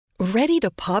Ready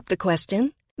to pop the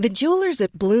question? The jewelers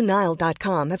at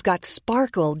BlueNile.com have got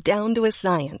sparkle down to a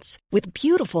science with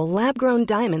beautiful lab-grown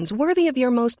diamonds worthy of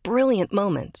your most brilliant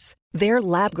moments. Their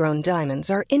lab-grown diamonds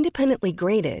are independently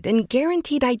graded and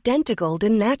guaranteed identical to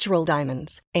natural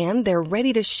diamonds, and they're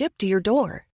ready to ship to your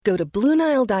door. Go to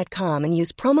BlueNile.com and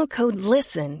use promo code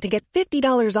LISTEN to get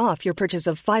 $50 off your purchase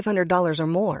of $500 or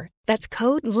more. That's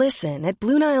code LISTEN at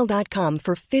BlueNile.com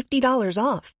for $50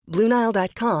 off.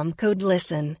 BlueNile.com, code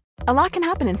LISTEN. A lot can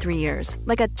happen in 3 years,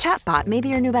 like a chatbot may be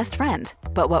your new best friend.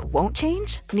 But what won't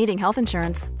change? Needing health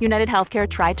insurance. United Healthcare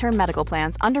Tri-Term Medical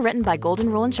Plans, underwritten by Golden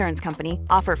Rule Insurance Company,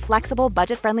 offer flexible,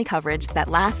 budget-friendly coverage that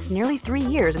lasts nearly 3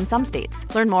 years in some states.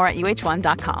 Learn more at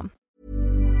uh1.com.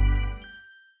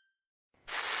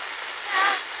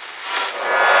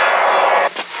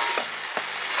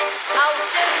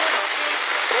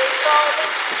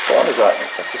 What is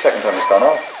that? That's the second time it's gone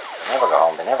off. They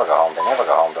never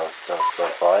go home, those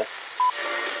boys.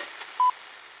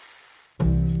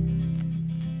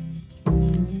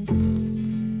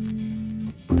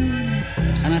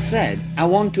 And I said, I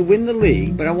want to win the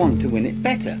league, but I want to win it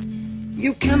better.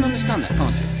 You can understand that,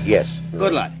 can't you? Yes.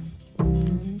 Good lad.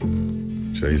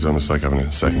 So he's almost like having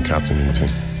a second captain in the team.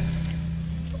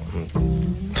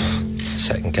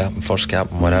 Second captain, first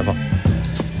captain, whatever.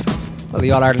 Well,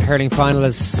 the All-Ireland hurling final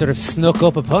has sort of snuck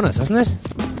up upon us, hasn't it?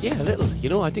 Yeah, a little. You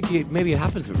know, I think maybe it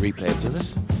happens with replays, does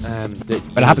it?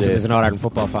 It happens if there's an All-Ireland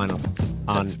football final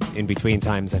on in between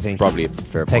times, I think. Probably a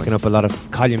fair Taking point. up a lot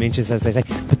of column inches, as they say.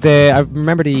 But I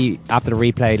remember after the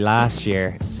replay last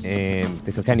year,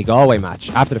 the Kilkenny-Galway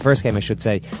match, after the first game, I should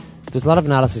say, there's a lot of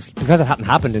analysis, because it hadn't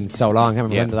happened in so long. I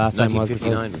can't remember when the last time was.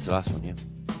 1959 was the last one, yeah.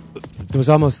 There was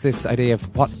almost this idea of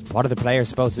what are the players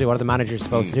supposed to do, what are the managers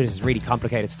supposed to do. This is really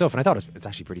complicated stuff, and I thought it's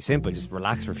actually pretty simple. Just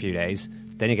relax for a few days,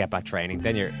 then you get back training,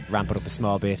 then you ramp it up a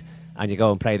small bit and you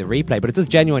go and play the replay. But it does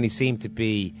genuinely seem to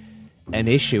be an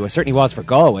issue. It certainly was for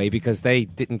Galway, because they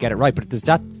didn't get it right. But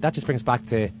that just brings back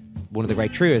to one of the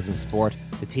great truisms of sport: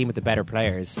 the team with the better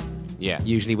players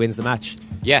usually wins the match.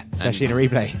 Yeah, especially in a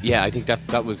replay. Yeah, I think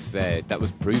that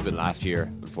was proven last year,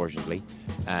 unfortunately,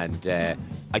 and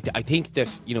I think that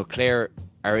Clare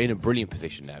are in a brilliant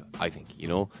position now. I think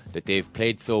that they've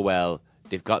played so well,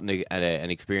 they've gotten an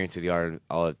experience of the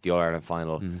All-Ireland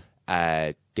final.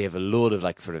 They have a load of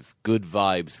sort of good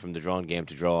vibes from the drawn game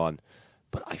to draw on.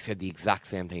 But I said the exact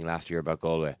same thing last year about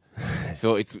Galway,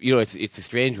 so it's a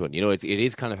strange one. It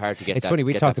is kind of hard to get. It's funny,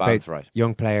 we talked about right.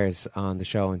 Young players on the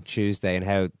show on Tuesday, and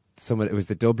how it was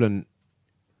the Dublin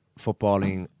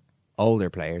footballing older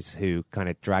players who kind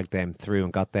of dragged them through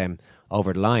and got them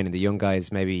over the line, and the young guys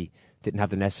maybe didn't have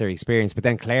the necessary experience. But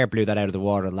then Clare blew that out of the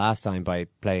water last time by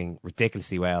playing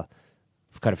ridiculously well,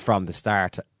 kind of from the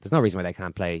start. There's no reason why they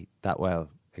can't play that well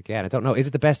again. I don't know. Is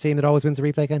it the best team that always wins a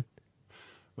replay again?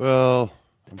 Well,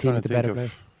 The I'm team trying with to the think better of.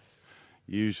 players?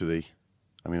 Usually,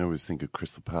 I always think of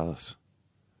Crystal Palace.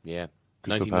 Yeah,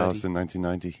 Crystal Palace in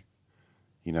 1990.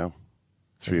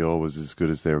 3-0 was as good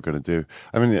as they were going to do.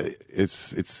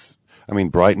 It's.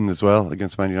 Brighton as well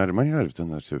against Man United. Man United have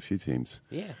done that to a few teams.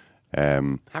 Yeah.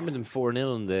 Hammered them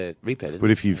 4-0 in the replay.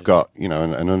 But if you've got, an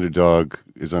underdog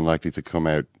is unlikely to come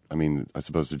out. I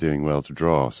suppose they're doing well to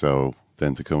draw. So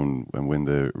then to come and win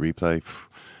the replay,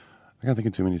 I can't think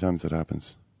of too many times that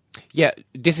happens. Yeah,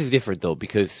 this is different though,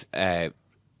 because Clare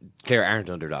aren't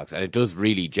underdogs, and it does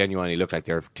really genuinely look like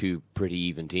they're two pretty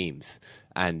even teams.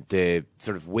 And the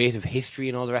sort of weight of history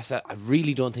and all the rest of that, I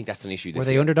really don't think that's an issue. Were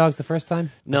they underdogs the first time?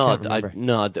 No,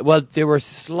 well, they were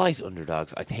slight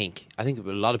underdogs, I think. I think a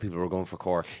lot of people were going for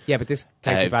Cork. Yeah, but this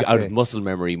takes me back out to of muscle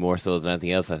memory more so than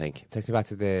anything else, I think. Takes me back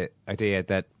to the idea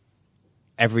that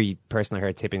every person I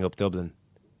heard tipping up Dublin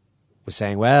was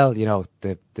saying, well,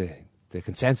 the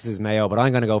consensus is Mayo, but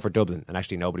I'm going to go for Dublin. And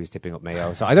actually nobody was tipping up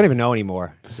Mayo. So I don't even know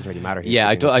anymore. It doesn't really matter. Yeah,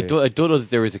 I don't know that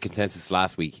there was a consensus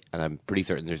last week, and I'm pretty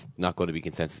certain there's not going to be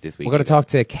consensus this week. We're going to talk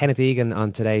to Kenneth Egan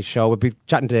on today's show. We'll be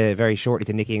chatting very shortly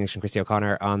to Nicky English and Christy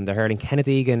O'Connor on the hurling. Kenneth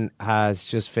Egan has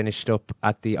just finished up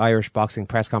at the Irish Boxing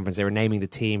Press Conference. They were naming the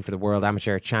team for the World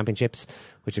Amateur Championships,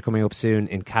 which are coming up soon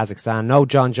in Kazakhstan. No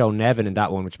John Joe Nevin in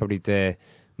that one, which is probably the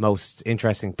most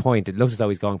interesting point. It looks as though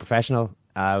he's going professional.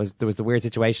 There was the weird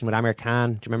situation with Amir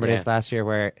Khan. Do you remember this last year,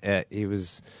 where he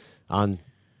was on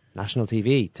national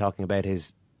TV talking about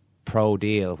his pro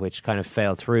deal, which kind of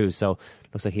fell through? So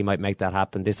looks like he might make that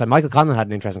happen this time. Michael Conlon had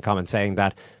an interesting comment saying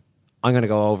that I'm going to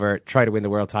go over, try to win the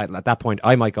world title. At that point,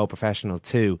 I might go professional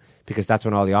too, because that's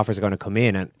when all the offers are going to come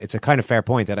in. And it's a kind of fair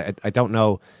point that I don't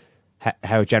know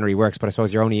how it generally works, but I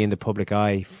suppose you're only in the public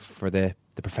eye for the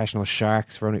professional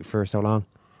sharks for so long.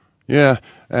 Yeah,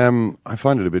 I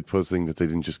find it a bit puzzling that they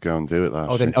didn't just go and do it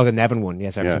last year. The Nevin one.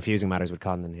 Yes, I'm confusing matters with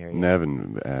Condon here. Yeah.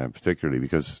 Nevin, particularly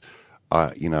because, I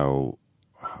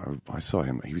saw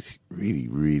him. He was really,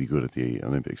 really good at the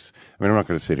Olympics. I mean, I'm not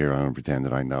going to sit here and pretend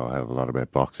that I know a hell of a lot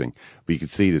about boxing, but you could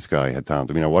see this guy had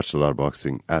talent. I mean, I watched a lot of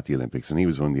boxing at the Olympics, and he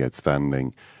was one of the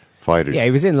outstanding fighters. Yeah,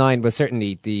 he was in line, but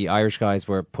certainly the Irish guys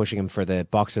were pushing him for the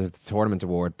Boxer of the Tournament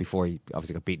award before he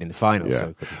obviously got beaten in the final. Yeah.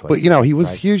 So but, he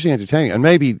was hugely entertaining. And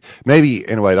maybe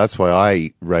in a way, that's why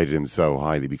I rated him so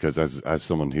highly, because as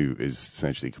someone who is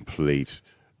essentially a complete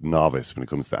novice when it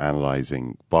comes to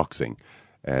analysing boxing,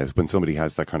 when somebody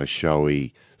has that kind of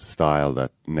showy style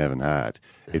that Nevin had,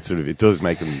 it does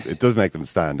make them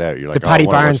stand out. You're like, Paddy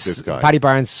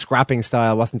Barnes scrapping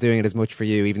style wasn't doing it as much for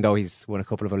you, even though he's won a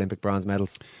couple of Olympic bronze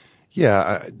medals.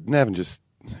 Yeah, Nevin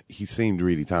he seemed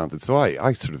really talented. So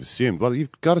I sort of assumed, well,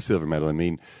 you've got a silver medal. I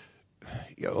mean,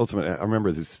 ultimately, I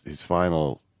remember his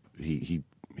final. He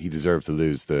deserved to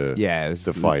lose the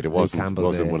fight. It wasn't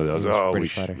one of those. We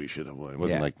should have won. It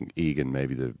wasn't like Egan,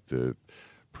 maybe the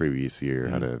previous year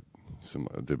had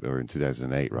or in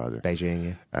 2008 rather.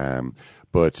 Beijing, yeah.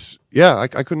 But yeah, I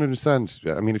couldn't understand.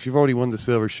 I mean, if you've already won the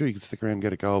silver, sure, you could stick around and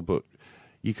get a gold, but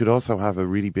you could also have a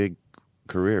really big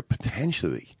career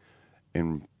potentially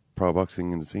in pro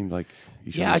boxing, and it seemed like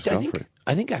you should have gone for it.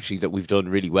 I think actually that we've done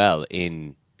really well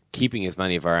in keeping as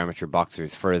many of our amateur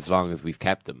boxers for as long as we've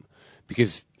kept them,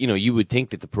 because you would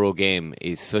think that the pro game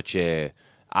is such a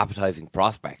appetizing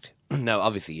prospect. Now,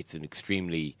 obviously, it's an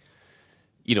extremely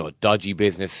dodgy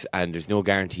business, and there's no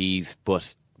guarantees,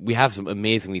 but we have some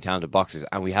amazingly talented boxers,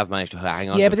 and we have managed to hang on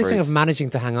to them. Yeah, but this thing of managing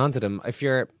to hang on to them, if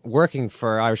you're working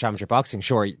for Irish amateur boxing,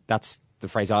 sure, that's the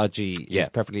phraseology is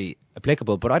perfectly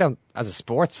applicable, but I don't, as a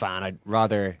sports fan, I'd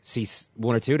rather see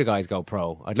one or two of the guys go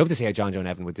pro. I'd love to see how John Joe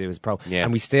Nevin would do as pro. Yeah.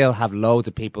 And we still have loads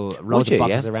of people, loads of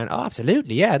boxers around. Oh,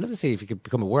 absolutely, yeah. I'd love to see if he could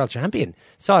become a world champion.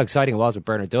 Saw how exciting it was with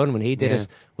Bernard Dunn when he did it,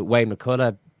 with Wayne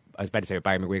McCullough. I was about to say with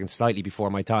Barry McGuigan slightly before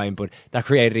my time, but that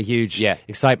created a huge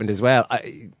excitement as well.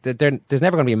 There's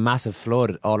never going to be a massive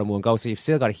flood all in one go, so you've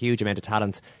still got a huge amount of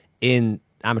talent in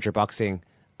amateur boxing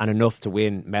and enough to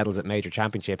win medals at major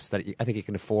championships that I think you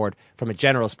can afford, from a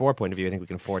general sport point of view, I think we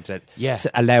can afford to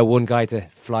allow one guy to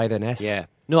fly the nest. Yeah.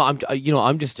 No,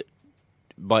 I'm just,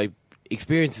 my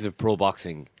experiences of pro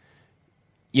boxing,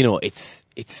 it's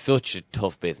such a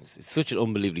tough business. It's such an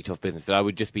unbelievably tough business that I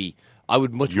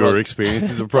would much Your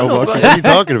experiences of pro boxing? What are you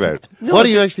talking about? What are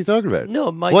you actually talking about?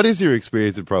 What is your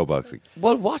experience of pro boxing?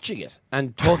 Well, watching it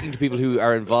and talking to people who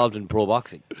are involved in pro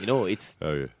boxing, it's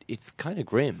kind of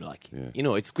grim.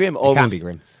 It's grim. It can be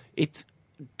grim. It's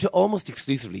almost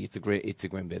exclusively. It's a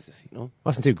grim business.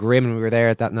 Wasn't too grim when we were there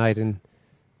at that night in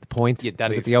the Point. Yeah,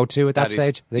 was it the O2 at that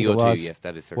stage? I think the it was. O2, yes,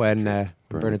 that is when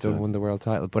Bernard Dunn won the world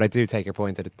title. But I do take your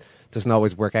point that it doesn't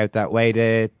always work out that way.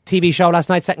 The TV show last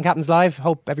night, Second Captains Live.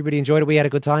 Hope everybody enjoyed it. We had a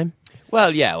good time.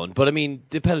 Well, yeah, but I mean,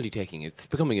 the penalty taking, it's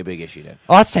becoming a big issue now.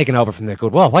 Oh, that's taken over from the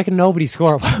good. Well, why can nobody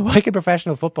score? Why can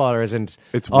professional footballers and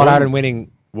All-Ireland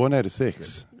winning? 1 out of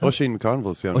 6. Oisin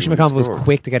McConville's the only Oisin McConville was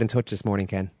quick to get in touch this morning,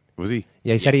 Ken. Was he?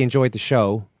 Yeah, he said he enjoyed the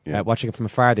show, watching it from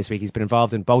afar this week. He's been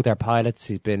involved in both our pilots.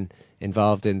 He's been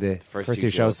involved in the first two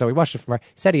shows. So he watched it from afar.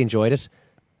 Said he enjoyed it.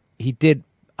 He did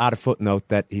add a footnote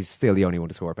that he's still the only one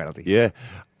to score a penalty. Yeah.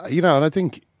 And I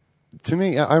think, to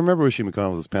me, I remember Oisin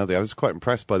McConville's penalty. I was quite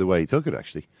impressed by the way he took it,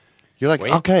 actually. You're like,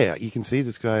 okay, you can see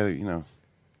this guy,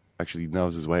 actually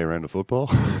knows his way around the football.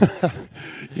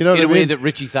 In a way that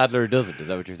Richie Sadler doesn't. Is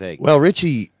that what you're saying? Well,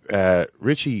 Richie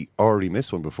already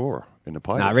missed one before in the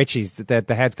pilot. Nah, Richie's the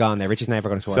head's gone there. Richie's never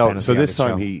going to score a penalty. So this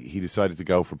time he decided to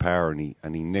go for power and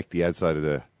he nicked the outside of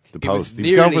the post. He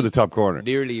was going for the top corner.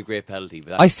 Nearly a great penalty.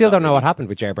 But I still don't know what happened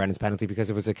with Ger Brennan's penalty because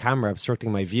it was a camera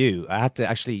obstructing my view. I had to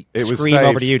actually scream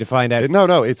over to you to find out.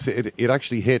 No, it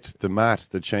actually hit the mat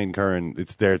that Shane Curran.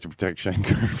 It's there to protect Shane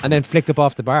Curran and then flicked up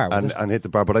off the bar and hit the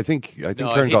bar. But I think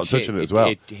Curran got touch on it as well.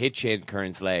 It hit Shane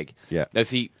Curran's leg. Yeah. Now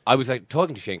see, I was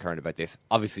talking to Shane Curran about this.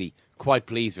 Obviously, quite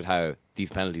pleased with how these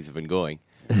penalties have been going,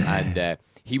 and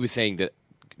he was saying that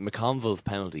McConville's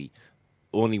penalty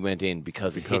only went in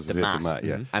because it hit the mat,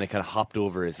 and it kind of hopped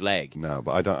over his leg. No,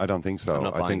 but I don't think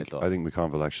so. I think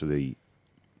McConville actually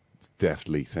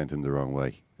definitely sent him the wrong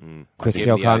way.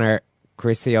 Christy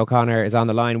O'Connor is on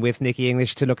the line with Nicky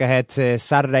English to look ahead to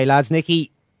Saturday, lads.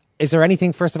 Nicky, is there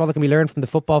anything first of all that can be learned from the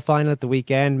football final at the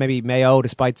weekend? Maybe Mayo,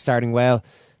 despite starting well,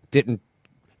 didn't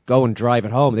go and drive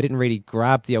it home. They didn't really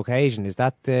grab the occasion. Is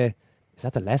that the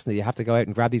lesson that you have to go out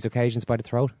and grab these occasions by the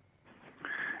throat?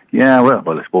 Yeah,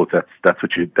 well, I suppose that's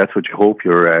what you hope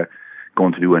you're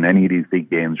going to do in any of these big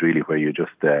games, really, where you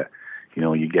just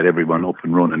you get everyone up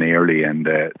and running early, and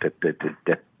that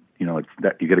it's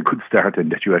that you get a good start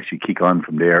and that you actually kick on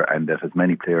from there, and that as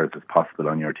many players as possible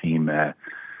on your team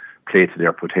play to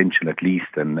their potential at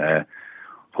least, and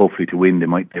hopefully to win. They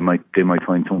might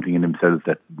find something in themselves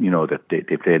that that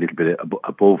they play a little bit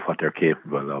above what they're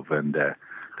capable of, and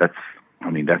that's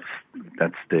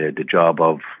the job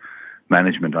of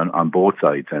management on both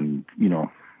sides, and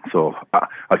so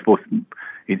I suppose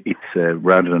it's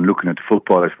rather than looking at the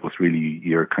football, I suppose really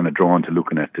you're kind of drawn to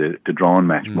looking at the drawn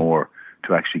match more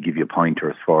to actually give you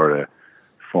pointers for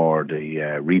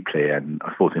the replay, and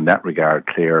I suppose in that regard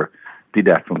Clare did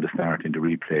that from the start in the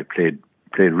replay, played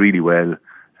really well.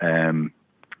 A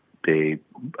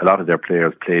lot of their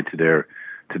players played to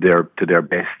their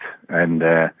best, and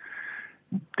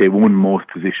they won most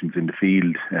positions in the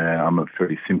field. I'm a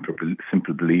very simple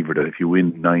believer that if you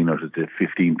win 9 out of the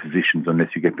 15 positions,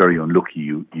 unless you get very unlucky,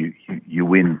 you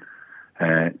win.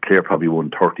 Clare probably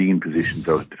won 13 positions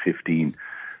out of the 15,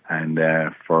 and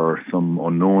for some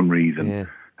unknown reason,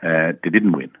 they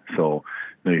didn't win. So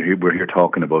we're here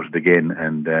talking about it again,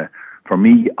 and for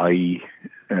me, I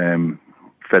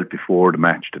felt before the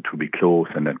match that it would be close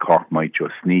and that Cork might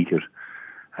just sneak it.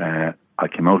 I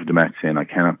came out of the match saying I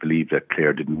cannot believe that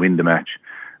Clare didn't win the match,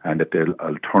 and that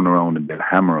I'll turn around and they'll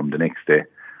hammer them the next day.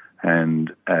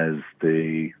 And as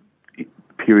the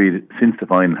period since the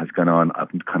final has gone on,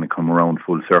 I've kind of come around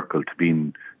full circle to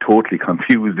being totally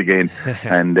confused again,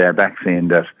 and back saying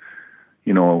that,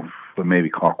 well, maybe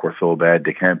Cork were so bad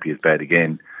they can't be as bad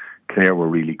again. Clare were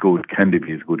really good, can they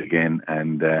be as good again?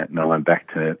 And now I'm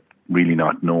back to really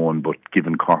not knowing, but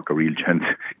giving Cork a real chance,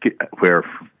 where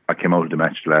I came out of the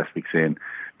match last week saying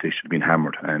they should have been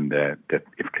hammered, and that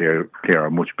if Clare are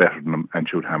much better than them and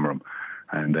should hammer them,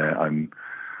 and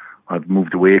I've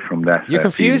moved away from that. You're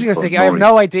confusing us, Nicky. I have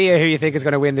no idea who you think is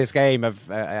going to win this game.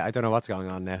 I don't know what's going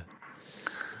on now.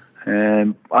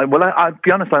 I'll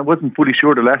be honest, I wasn't fully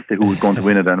sure the last day who was going to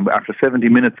win it, and after 70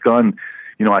 minutes gone,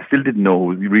 I still didn't know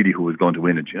really who was going to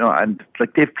win it. And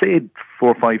like they've played 4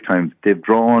 or 5 times, they've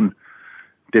drawn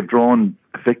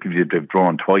effectively. They've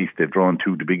drawn twice. They've drawn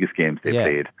 2 of the biggest games they've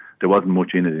played. There wasn't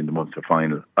much in it in the Munster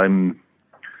final.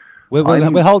 We'll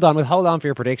hold on. We'll hold on for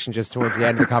your prediction just towards the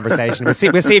end of the conversation. We'll see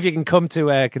if you can come to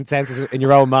a consensus in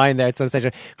your own mind there at some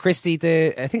stage. Christy,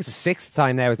 I think it's the 6th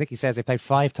time now, as Nicky says, they played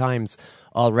 5 times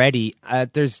already.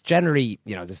 There's generally,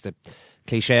 there's the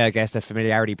cliche, I guess, that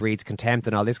familiarity breeds contempt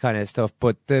and all this kind of stuff.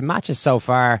 But the matches so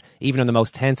far, even on the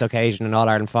most tense occasion in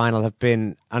All-Ireland final, have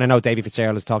been, and I know Davy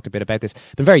Fitzgerald has talked a bit about this,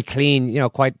 been very clean,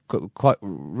 quite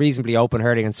reasonably open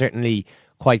hurling, and certainly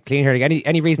quite clean hurling.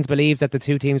 Any reason to believe that the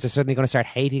two teams are suddenly going to start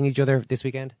hating each other this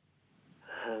weekend?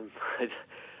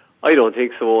 I don't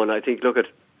think so, and I think, look at,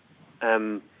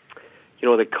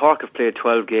 the Cork have played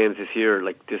 12 games this year.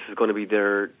 Like, this is going to be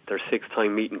their 6th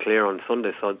time meeting Clare on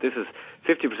Sunday, so this is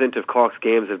 50% of Cork's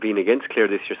games have been against Clare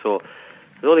this year, so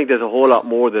I don't think there's a whole lot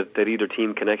more that either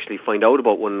team can actually find out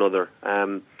about one another.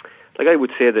 I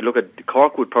would say that, look at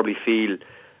Cork would probably feel,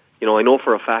 I know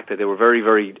for a fact that they were very,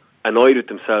 very annoyed with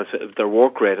themselves, their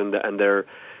work rate and their,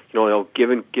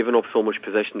 giving up so much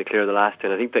possession to Clare the last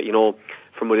 10. I think that,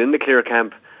 from within the Clare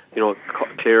camp,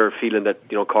 Clare are feeling that,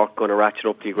 Cork are going to ratchet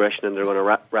up the aggression and they're going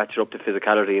to ratchet up the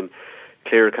physicality, and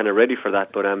Clare are kind of ready for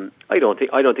that. But I don't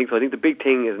think so. I think the big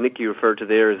thing, as Nicky referred to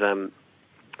there, is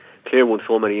Clare won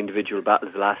so many individual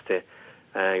battles the last day,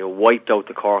 wiped out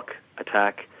the Cork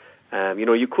attack.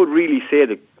 You could really say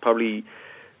that probably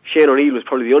Shane O'Neill was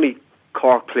probably the only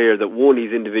Cork player that won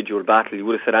his individual battle. You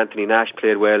would have said Anthony Nash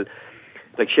played well.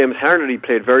 Like, Seamus Harnedy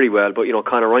played very well, but,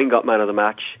 Conor Ryan got man of the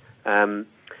match.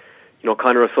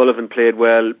 Conor O'Sullivan played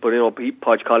well, but,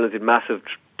 Podge Collins did massive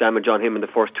damage on him in the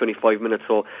first 25 minutes.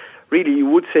 So, really, you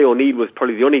would say O'Neill was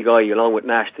probably the only guy, along with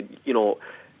Nash,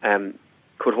 that,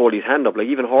 could hold his hand up. Like,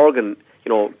 even Horgan,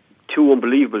 2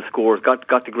 unbelievable scores, got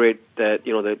the great,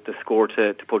 the score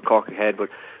to put Cork ahead, but,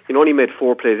 only made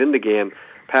 4 plays in the game.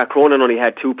 Pat Cronin only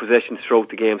had 2 possessions throughout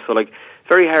the game, so,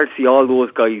 very hard to see all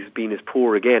those guys being as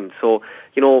poor again. So,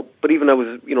 but even I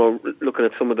was, looking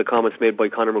at some of the comments made by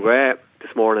Conor McGrath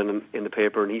this morning in the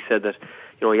paper, and he said that,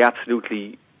 he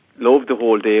absolutely loved the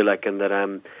whole day, and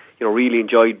that, really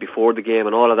enjoyed before the game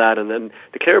and all of that, and then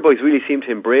the Clare boys really seemed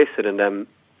to embrace it and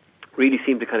really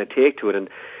seemed to kind of take to it, and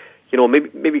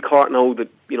maybe Cork now that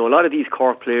a lot of these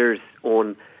Cork players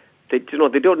they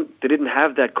didn't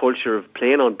have that culture of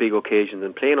playing on big occasions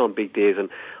and playing on big days, and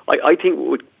I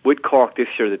think with Cork this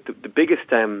year that the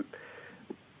biggest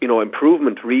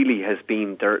improvement really has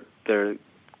been their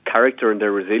character and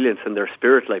their resilience and their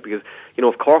spirit, because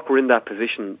if Cork were in that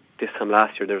position this time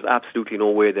last year, there's absolutely no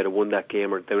way they'd have won that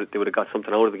game, or they would have got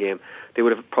something out of the game. They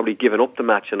would have probably given up the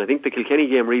match, and I think the Kilkenny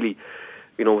game really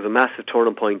it was a massive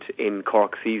turning point in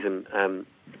Cork's season. That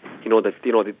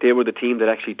they were the team that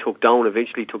actually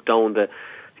eventually took down the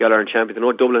All-Ireland champions. I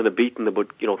know Dublin had beaten them, but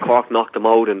Cork knocked them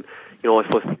out, and I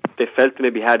suppose they felt they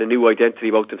maybe had a new identity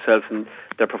about themselves, and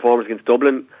their performance against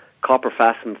Dublin copper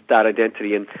fastened that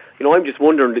identity. And I'm just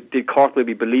wondering, did Cork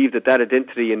maybe believe that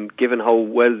identity, and given how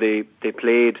well they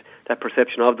played, that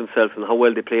perception of themselves and how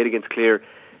well they played against Clare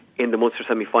in the Munster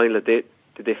semi-final, did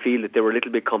they feel that they were a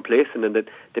little bit complacent, and that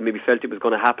they maybe felt it was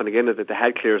going to happen again, that they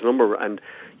had Clare's number? And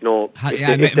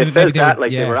if they felt that,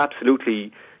 they were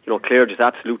absolutely, Clare just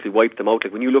absolutely wiped them out.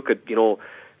 Like when you look at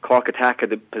Cork attack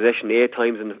at the possession 8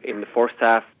 times in the first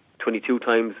half, 22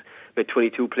 times, with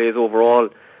 22 plays overall.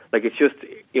 Like it's just,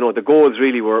 the goals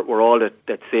really were all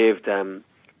that saved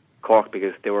Cork,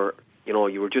 because they were,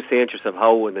 you were just saying to yourself,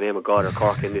 how in the name of God are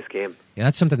Cork in this game? Yeah,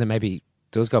 that's something that maybe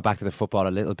does go back to the football a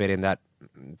little bit, in that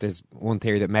there's one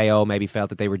theory that Mayo maybe felt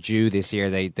that they were due this year.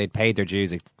 They'd paid their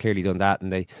dues, they'd clearly done that,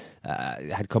 and they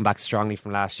had come back strongly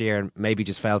from last year, and maybe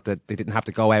just felt that they didn't have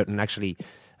to go out and actually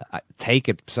take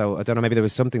it. So I don't know, maybe there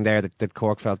was something there that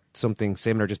Cork felt something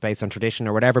similar, just based on tradition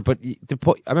or whatever. But I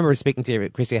remember speaking to you,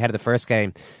 Chrissy, ahead of the first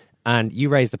game, and you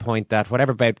raised the point that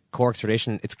whatever about Cork's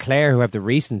tradition, it's Clare who have the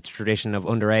recent tradition of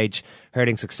underage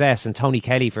hurling success. And Tony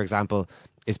Kelly, for example,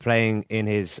 is playing in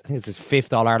his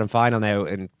 5th All-Ireland final now,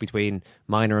 in between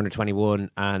minor under 21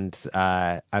 and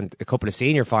a couple of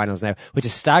senior finals now, which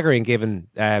is staggering given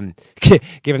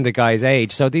given the guy's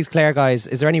age. So these Clare guys,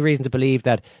 is there any reason to believe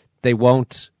that they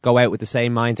won't go out with the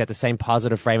same mindset, the same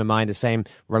positive frame of mind, the same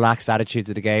relaxed attitude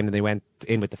to the game that they went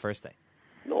in with the first day?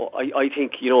 No, I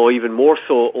think even more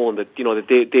so, Owen, that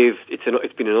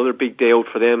it's been another big day out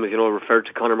for them. As referred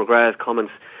to Conor McGrath's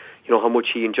comments, how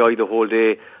much he enjoyed the whole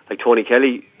day. Like Tony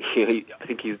Kelly, I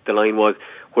think the line was,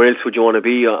 where else would you want to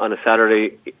be on a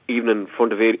Saturday evening in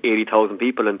front of 80,000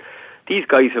 people? And these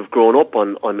guys have grown up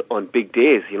on big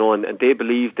days, and they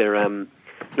believe they're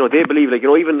they believe,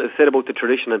 even as said about the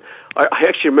tradition. And I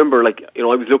actually remember, I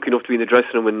was lucky enough to be in the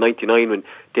dressing room in '99 when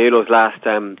Dalo's last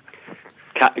game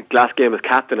as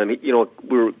captain, and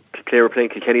Clare were playing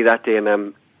Kilkenny that day,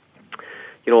 and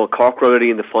Cork were already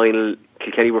in the final.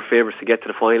 Kilkenny were favourites to get to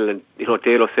the final, and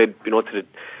Dalo said to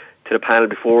the panel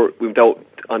before we went out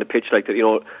on the pitch, like that,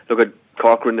 look at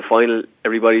Cork were in the final,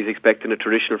 everybody's expecting a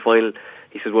traditional final.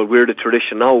 He said, well, we're the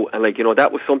tradition now, and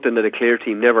that was something that the Clare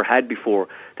team never had before,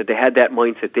 that they had that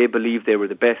mindset, they believed they were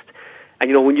the best.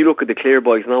 And when you look at the Clare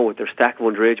boys now with their stack of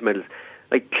underage medals,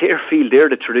 Clare feel they're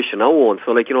the tradition now on.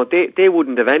 So they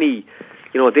wouldn't have any,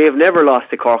 they have never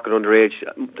lost to Cork at underage,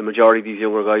 the majority of these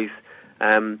younger guys.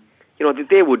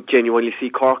 They would genuinely see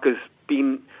Cork as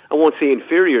being, I won't say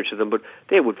inferior to them, but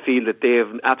they would feel that they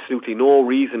have absolutely no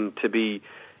reason to be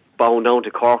bound down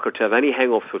to Cork or to have any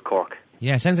hang-ups with Cork.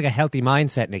 Yeah, sounds like a healthy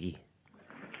mindset, Nicky.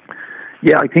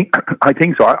 Yeah, I think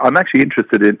so. I'm actually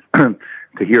interested in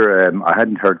to hear. I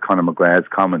hadn't heard Conor McGrath's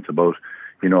comments about,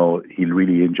 he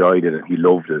really enjoyed it and he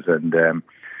loved it, and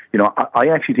I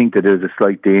actually think that there's a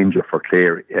slight danger for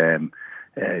Clare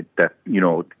that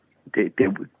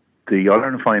the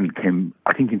All-Ireland final came,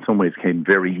 I think in some ways came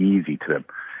very easy to them.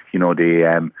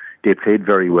 They played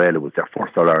very well. It was their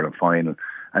first All-Ireland final,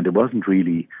 and it wasn't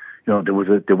really, there was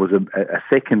a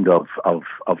second of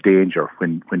danger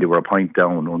when they were a point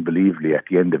down unbelievably at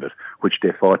the end of it, which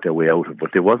they fought their way out of.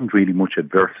 But there wasn't really much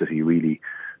adversity really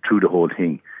through the whole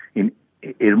thing. It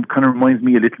kind of reminds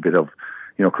me a little bit of,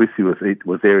 Christy was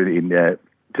there in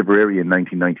Tipperary in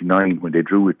 1999 when they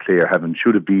drew with Clare,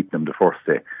 should have beaten them the first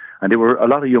day. And there were a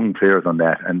lot of young players on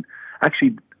that, and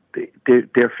actually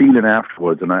their feeling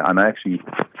afterwards, and I actually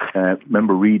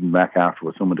remember reading back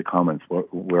afterwards, some of the comments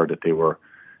were that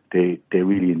they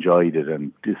really enjoyed it,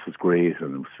 and this was great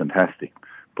and it was fantastic.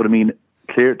 But I mean,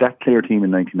 that Clare team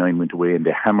in '99 went away and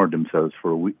they hammered themselves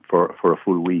for a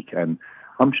full week, and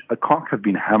Cork have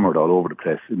been hammered all over the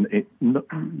place,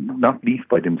 not least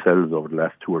by themselves over the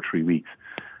last 2 or 3 weeks,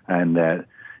 and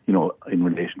in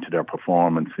relation to their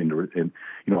performance,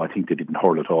 I think they didn't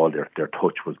hurl at all. Their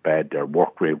touch was bad. Their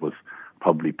work rate was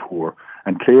probably poor.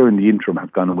 And Clare in the interim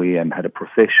have gone away and had a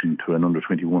procession to an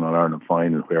under-21 All-Ireland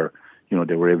final where,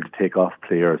 they were able to take off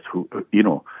players who,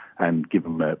 and give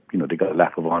them they got a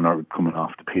lap of honour coming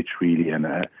off the pitch really, and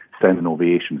standing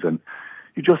ovations. And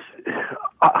you just,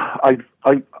 all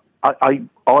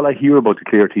I hear about the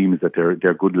Clare team is that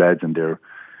they're good lads and they're,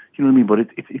 you know what I mean? But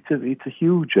it's a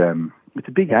huge, it's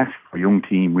a big ask for a young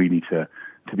team really to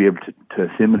be able to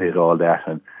assimilate all that,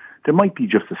 and there might be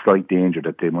just a slight danger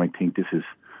that they might think this is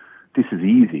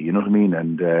easy, you know what I mean?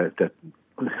 And that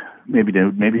maybe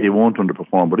they won't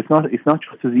underperform, but it's not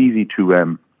just as easy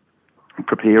to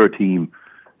prepare a team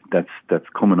that's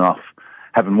coming off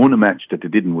having won a match that they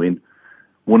didn't win,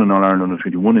 won an All-Ireland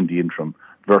under-21 in the interim,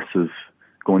 versus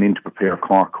going in to prepare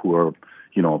Cork, who are,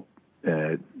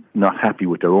 not happy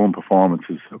with their own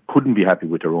performances, couldn't be happy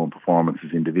with their own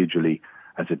performances individually.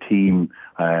 As a team,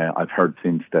 I've heard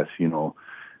since that,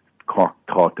 Cork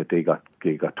thought that they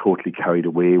got totally carried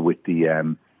away with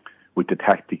the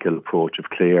tactical approach of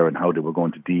Clare and how they were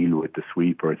going to deal with the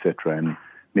sweeper, etc., and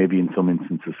maybe in some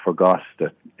instances forgot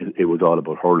that it was all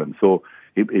about hurling. So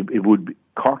it would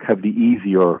Cork have the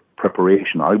easier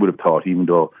preparation, I would have thought, even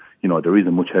though there is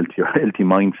a much healthy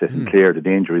mindset in Clare. The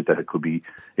danger is that it could be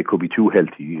too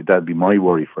healthy. That'd be my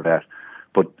worry for that.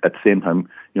 But at the same time,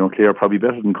 Clare are probably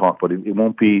better than Cork, but it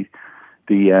won't be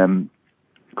the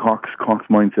Cork's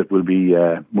mindset will be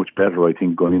much better, I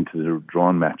think, going into the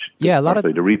drawn match. Yeah, a lot of the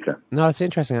replay. No, it's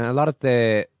interesting. And a lot of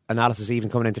the analysis, even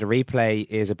coming into the replay,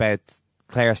 is about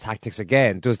Clare's tactics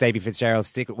again. Does Davy Fitzgerald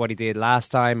stick with what he did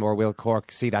last time, or will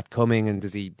Cork see that coming, and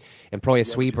does he employ a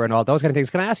sweeper and all those kind of things?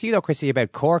 Can I ask you though, Chrissy,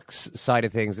 about Cork's side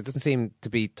of things? It doesn't seem to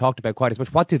be talked about quite as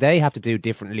much. What do they have to do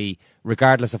differently,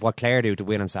 regardless of what Clare do, to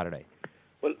win on Saturday?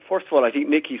 Well, first of all, I think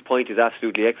Nicky's point is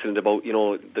absolutely excellent about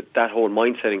that whole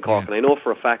mindset in Cork, and I know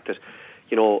for a fact that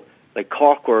like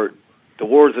Cork were, the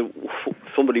words of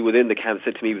somebody within the camp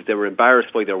said to me was they were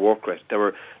embarrassed by their work rate. They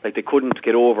were like they couldn't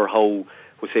get over how,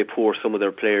 we say, poor some of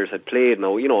their players had played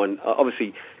now, and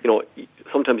obviously,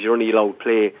 sometimes you're only allowed to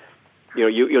play,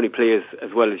 you only play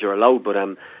as well as you're allowed, but,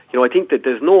 I think that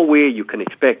there's no way you can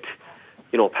expect,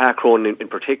 Pat Cronin in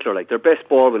particular, like their best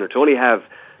ball winner, to only have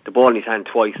the ball in his hand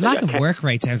twice. Lack of work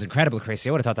rate sounds incredible, Chris. I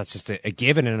would have thought that's just a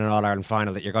given in an All-Ireland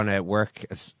final, that you're going to work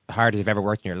as hard as you've ever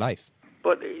worked in your life.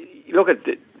 But look at,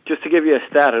 just to give you a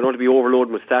stat, I don't want to be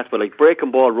overloading with stats, but like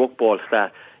breaking ball, ruck ball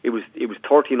stat, it was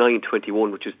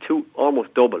 39-21, which is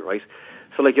almost double, right?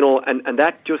 So and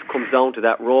that just comes down to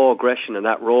that raw aggression and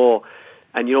that raw,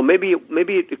 and maybe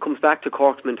it comes back to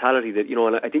Cork's mentality that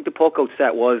and I think the puck out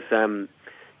stat was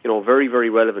very, very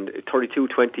relevant,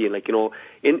 32-20, and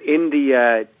in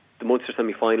the Munster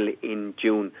semi-final in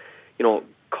June,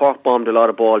 Cork bombed a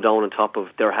lot of ball down on top of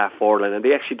their half forward line, and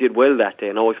they actually did well that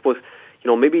day. Now I suppose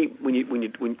maybe when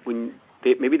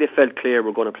they felt Clare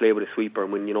were going to play with a sweeper,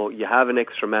 and when you have an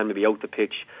extra man maybe out the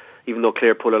pitch, even though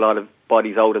Clare pull a lot of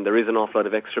bodies out and there is an awful lot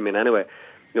of extra men anyway,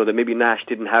 that maybe Nash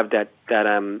didn't have that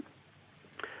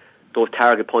those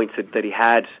target points that he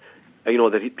had,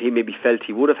 that he maybe felt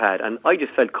he would have had. And I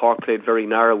just felt Cork played very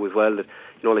narrow as well. That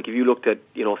like if you looked at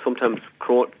sometimes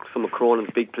some of Cronin's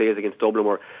big plays against Dublin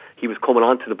where he was coming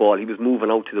onto the ball, he was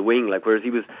moving out to the wing, whereas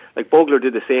he was Bugler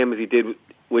did the same as he did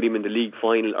with him in the league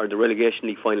final or the relegation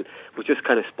league final, was just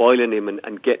kind of spoiling him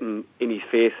and getting in his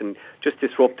face and just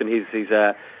disrupting his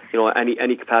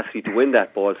any capacity to win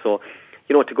that ball. So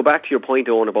to go back to your point,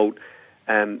 Owen, about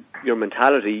your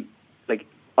mentality,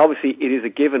 obviously it is a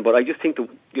given, but I just think the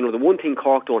one thing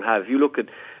Cork don't have, if you look at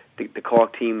the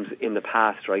Cork teams in the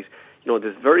past, right,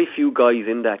 there's very few guys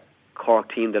in that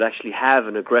Cork team that actually have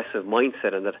an aggressive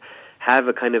mindset and that have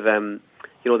a kind of that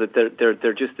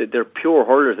they're pure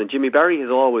hurlers. And Jimmy Barry has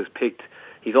always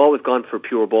gone for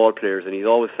pure ball players, and he's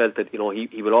always felt that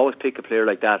he would always pick a player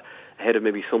like that ahead of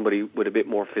maybe somebody with a bit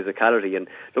more physicality. And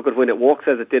look at when it works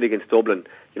as it did against Dublin,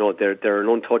 they're an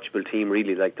untouchable team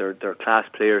really. They're class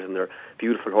players and they're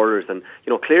beautiful hurlers. And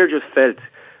Clare just felt,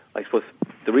 I suppose,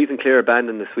 the reason Clare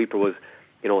abandoned the sweeper was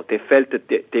they felt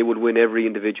that they would win every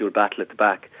individual battle at the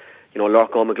back.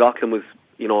 Lorcan McLaughlin was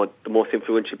the most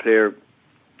influential player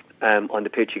on the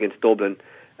pitch against Dublin.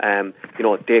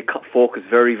 They focused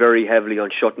very, very heavily on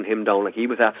shutting him down. He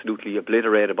was absolutely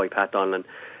obliterated by Pat Donlan.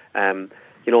 And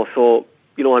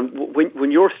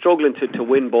when you're struggling to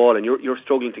win ball and you're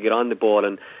struggling to get on the ball,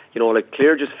 and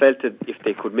Clare just felt that if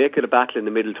they could make it a battle in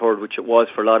the middle third, which it was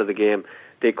for a lot of the game,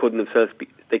 they couldn't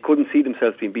see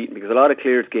themselves being beaten, because a lot of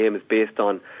Clare's game is based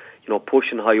on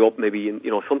pushing high up maybe, and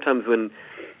sometimes when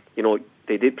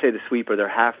they did play the sweeper, their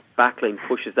half backline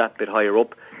pushes that bit higher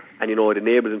up, and it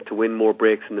enables them to win more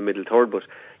breaks in the middle third. But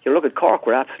look at Cork,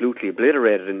 were absolutely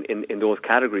obliterated in those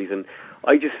categories, and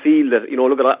I just feel that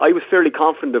I was fairly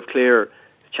confident of Clare's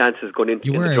chances going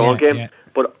into the draw game. Yeah.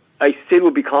 But I still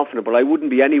would be confident, but I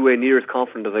wouldn't be anywhere near as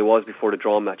confident as I was before the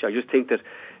draw match. I just think that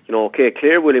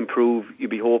Clare will improve, you'd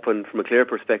be hoping from a Clare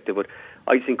perspective, but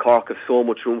I think Cork has so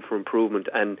much room for improvement,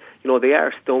 and they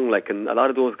are stung, and a lot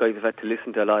of those guys have had to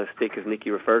listen to a lot of stick, as Nicky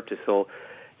referred to. So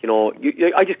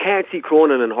I just can't see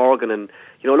Cronin and Horgan, and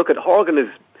look at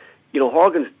Horgan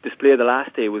Horgan's display the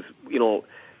last day was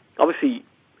obviously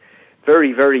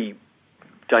very, very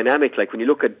dynamic. When you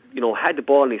look at had the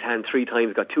ball in his hand 3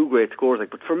 times, got 2 great scores.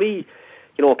 But for me,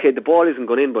 the ball isn't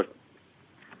gone in, but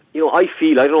I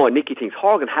don't know what Nicky thinks.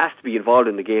 Horgan has to be involved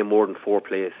in the game more than 4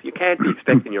 plays. You can't be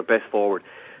expecting your best forward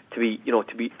to be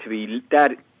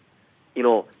that,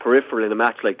 peripheral in a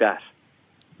match like that.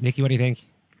 Nicky, what do you think?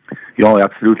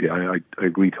 Absolutely. I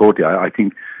agree totally. I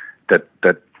think that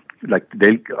like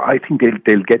they'll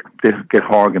get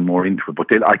Horgan more into it, but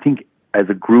I think as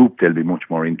a group they'll be much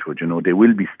more into it. They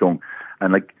will be stung,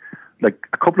 and like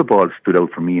a couple of balls stood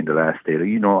out for me in the last day.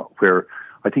 Where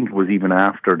I think it was even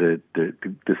after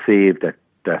the save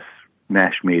that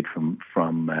Nash made from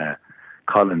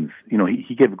Collins.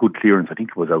 He gave a good clearance. I think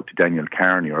it was out to Daniel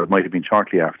Carney, or it might have been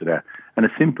shortly after that. And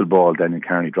a simple ball, Daniel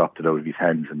Carney dropped it out of his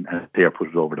hands, and Clare put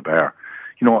it over the bar.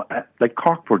 Like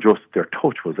Cork were just, their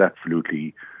touch was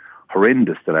absolutely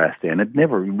horrendous the last day, and they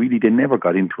never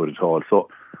got into it at all. So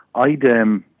I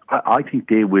think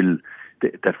they will,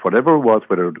 that whatever it was,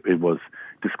 whether it was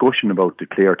discussion about the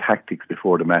Clare tactics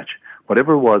before the match,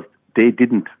 whatever it was,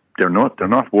 they're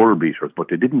not world beaters, but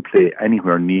they didn't play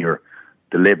anywhere near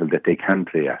the level that they can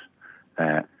play at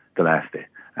the last day.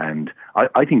 And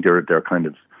I think they're kind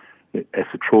of,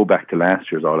 it's a throwback to last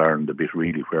year's All-Ireland a bit,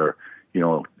 really, where,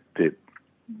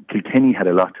 Kilkenny had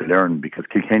a lot to learn, because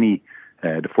Kilkenny,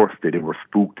 the first day, they were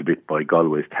spooked a bit by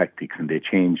Galway's tactics, and they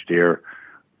changed their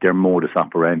modus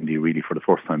operandi really for the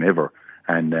first time ever.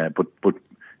 And but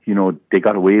they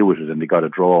got away with it, and they got a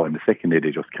draw. And the second day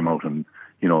they just came out and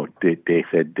they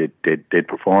said they'd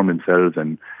perform themselves.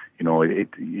 And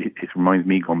it reminds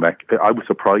me, going back, I was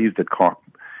surprised that Cork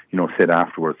said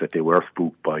afterwards that they were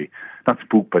not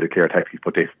spooked by the Clare tactics,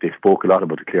 but they spoke a lot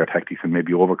about the Clare tactics and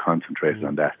maybe over concentrated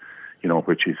on that.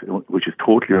 Which is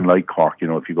totally unlike Cork.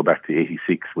 If you go back to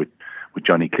 '86 with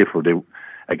Johnny Clifford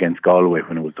against Galway,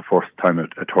 when it was the first time a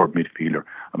third midfielder,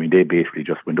 I mean, they basically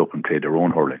just went up and played their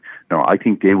own hurling. Now, I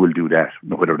think they will do that.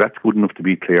 Now, whether that's good enough to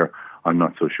beat Clare, I'm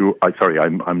not so sure.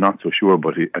 I'm not so sure.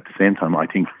 But at the same time, I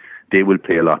think they will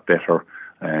play a lot better.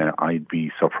 I'd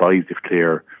be surprised if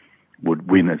Clare would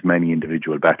win as many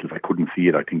individual battles. I couldn't see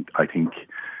it. I think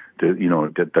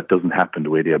that doesn't happen the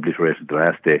way they obliterated the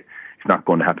last day. It's not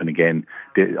going to happen again.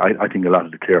 I think a lot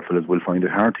of the Clare fellas will find it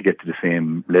hard to get to the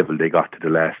same level they got to the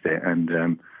last day,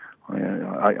 and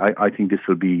I think this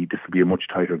will be a much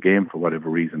tighter game for whatever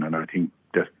reason, and I think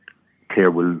that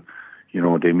Clare will,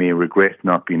 they may regret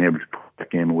not being able to put that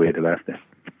game away the last day.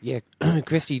 Yeah,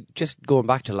 Christy, just going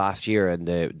back to last year and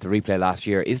the replay last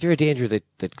year, is there a danger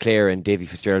that Clare and Davy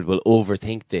Fitzgerald will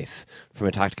overthink this from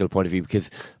a tactical point of view? Because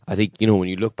I think, when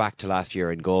you look back to last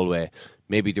year in Galway,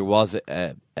 maybe there was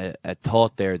a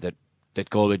thought there that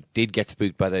Galway did get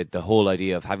spooked by the whole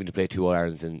idea of having to play 2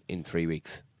 All-Irelands in 3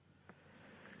 weeks.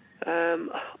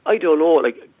 I don't know.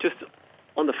 Just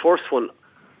on the first one,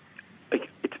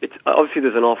 it's obviously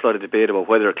there's an awful lot of debate about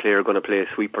whether Clare are going to play a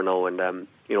sweeper now and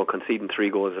conceding 3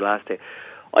 goals the last day.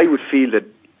 I would feel that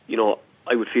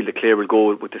Clare will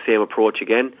go with the same approach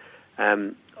again.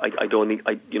 I don't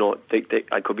think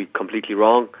I could be completely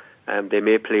wrong. They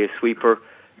may play a sweeper.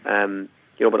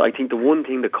 But I think the one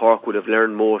thing that Cork would have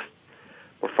learned most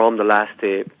from the last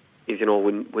day is,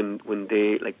 when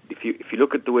they, if you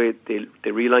look at the way they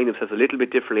realign themselves a little bit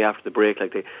differently after the break,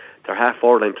 their half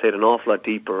forward line played an awful lot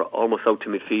deeper, almost out to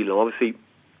midfield. And obviously,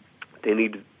 they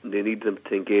need them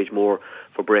to engage more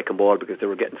for breaking ball because they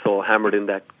were getting so hammered in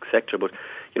that sector. But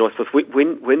I suppose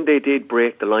when they did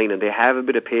break the line and they have a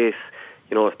bit of pace,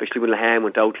 especially when Lehane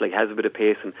went out, has a bit of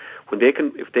pace, and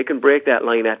if they can break that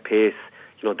line at pace,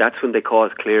 that's when they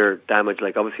cause Clare damage.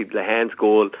 Obviously Lehane's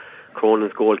goal,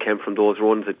 Cronin's goal came from those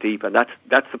runs at deep, and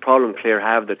that's the problem Clare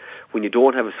have, that when you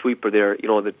don't have a sweeper there,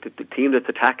 the team that's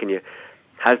attacking you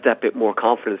has that bit more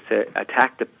confidence to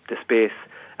attack the space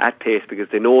at pace because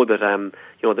they know that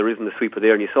there isn't a sweeper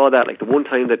there. And you saw that the one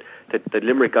time that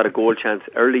Limerick got a goal chance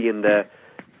early in the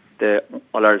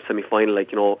All-Ireland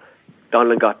semi-final,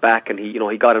 Donlan got back and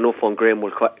he got enough on Graham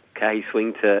Mulcahy's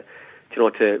swing to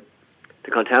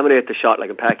contaminate the shot,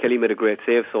 and Pat Kelly made a great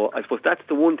save. So I suppose that's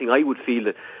the one thing I would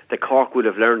feel that Cork would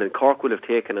have learned, and Cork would have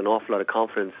taken an awful lot of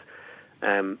confidence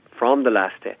from the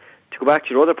last day. To go back to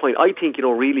your other point, I think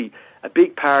really a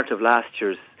big part of last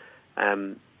year's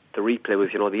the replay was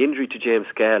the injury to James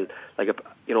Scale,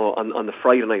 on the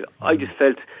Friday night. I just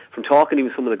felt from talking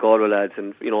to some of the Galway lads,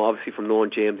 and obviously from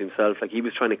knowing James himself, he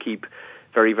was trying to keep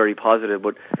very, very positive.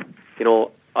 But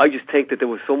I just think that there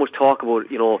was so much talk about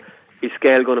is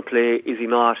Scale going to play? Is he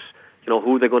not?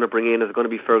 Who they're going to bring in? Is it going to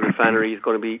be Fergal Flannery? Is it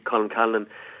going to be Colin Callan?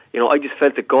 I just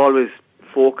felt that Galway's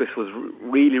focus was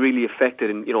really, really affected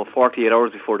in 48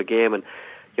 hours before the game, and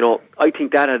I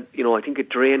think that had I think it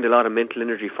drained a lot of mental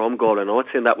energy from Galway. I'm not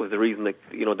saying that was the reason that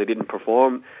they didn't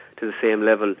perform to the same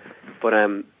level, but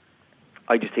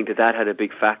I just think that had a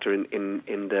big factor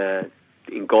in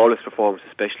in Galway's performance,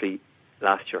 especially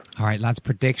last year. All right, lads,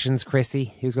 predictions,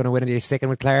 Christy. Who's going to win it? Are you sticking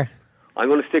with Clare? I'm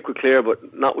going to stick with Clare,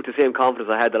 but not with the same confidence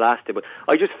I had the last day. But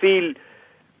I just feel,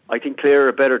 I think Clare are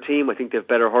a better team. I think they have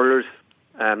better hurlers.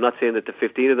 I'm not saying that the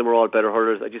 15 of them are all better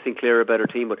hurlers. I just think Clare are a better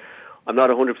team, but I'm not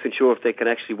 100% sure if they can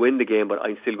actually win the game, but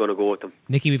I'm still going to go with them.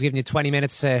 Nicky, we've given you 20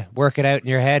 minutes to work it out in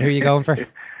your head. Who are you going for?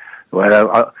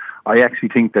 Well, I actually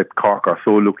think that Cork are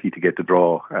so lucky to get the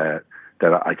draw that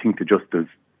I think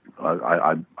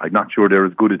I'm not sure they're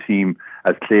as good a team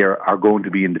as Clare are going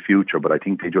to be in the future, but I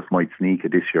think they just might sneak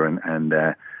it this year, and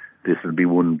this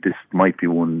might be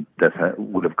one that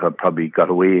would have probably got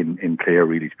away in Clare.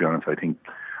 Really, to be honest, I think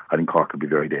Cork could be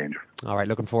very dangerous. All right,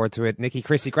 looking forward to it. Nicky,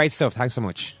 Christy, great stuff. Thanks so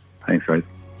much. Thanks, guys.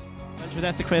 Well, sure,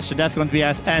 that's the question. That's going to be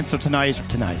answered tonight.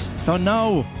 So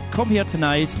now, come here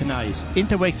tonight,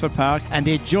 into Wexford Park, and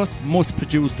they just must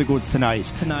produce the goods tonight.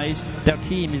 Tonight, their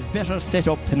team is better set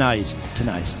up tonight.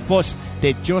 But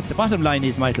the bottom line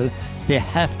is, Michael, they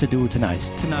have to do tonight.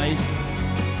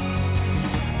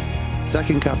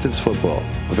 Second Captains Football,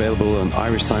 available on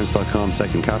irishtimes.com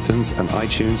Second Captains and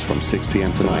iTunes from 6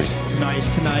 p.m. tonight.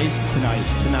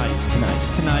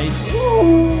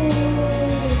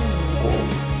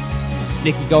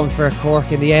 Nicky going for a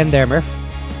Cork in the end there, Murph.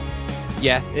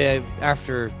 Yeah,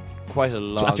 after quite a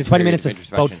long after 20 minutes of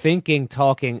both thinking,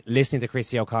 talking, listening to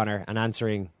Christy O'Connor and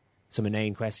answering some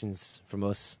inane questions from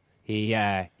us, he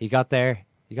got there.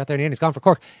 He got there in the end. He's gone for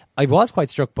Cork. I was quite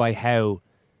struck by how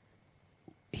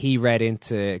he read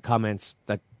into comments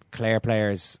that Clare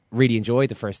players really enjoyed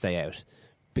the first day out,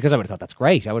 because I would have thought that's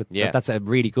great. I would have thought that's a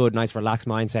really good, nice, relaxed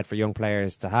mindset for young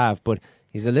players to have. But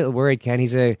he's a little worried, Ken.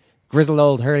 He's a grizzled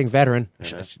old hurling veteran. I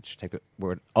should take the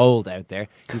word old out there.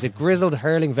 He's a grizzled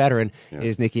hurling veteran,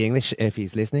 is Nicky English, if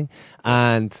he's listening.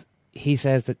 And he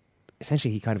says that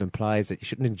essentially he kind of implies that you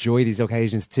shouldn't enjoy these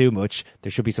occasions too much.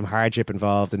 There should be some hardship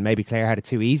involved, and maybe Clare had it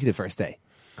too easy the first day.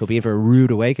 Could be in for a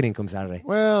rude awakening come Saturday.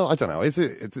 Well, I don't know. I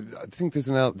think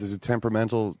there's a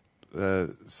temperamental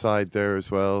side there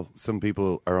as well. Some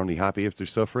people are only happy if they're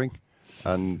suffering,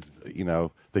 and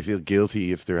they feel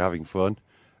guilty if they're having fun,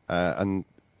 and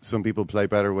some people play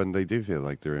better when they do feel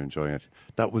like they're enjoying it.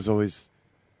 That was always,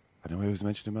 I know I always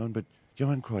mention him on, but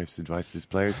Johan Cruyff's advice to his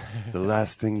players, the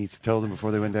last thing he told them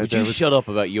before they went out Would there you was, shut up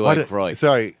about Johan Cruyff?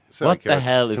 Sorry. What Karen, the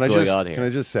hell is going on here? Can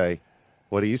I just say,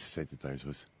 what he used to say to the players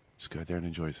was, just go out there and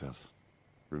enjoy yourselves.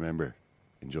 Remember,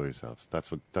 enjoy yourselves.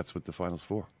 That's what the final's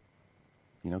for.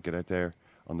 Get out there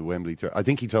on the Wembley tour. I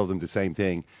think he told them the same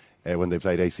thing when they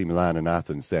played AC Milan in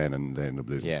Athens then, and they ended up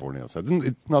losing 4-0. So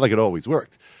it's not like it always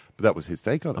worked, but that was his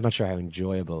take on it. I'm not sure how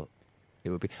enjoyable it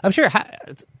would be. I'm sure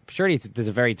surely there's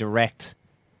a very direct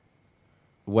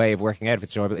way of working out if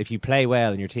it's enjoyable. If you play well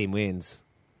and your team wins,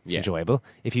 it's enjoyable.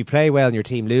 If you play well and your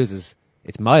team loses,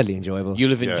 it's mildly enjoyable.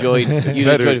 You'll have enjoyed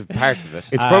parts of it.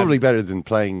 It's probably better than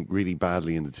playing really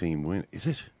badly and the team win. Is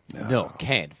it? No,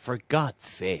 Ken, for God's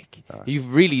sake. You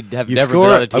really have you never score,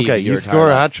 done a team. Okay, you score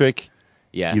a hat-trick,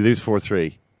 you lose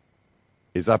 4-3.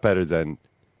 Is that better than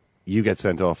you get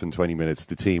sent off in 20 minutes,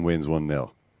 the team wins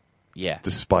 1-0? Yeah.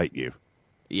 Despite you.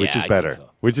 Yeah, which is I better? think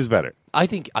so. Which is better? I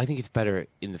think it's better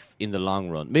in the long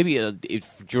run. Maybe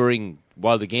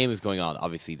while the game is going on,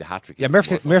 obviously the hat trick. Yeah,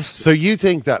 Murph's. So you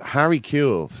think that Harry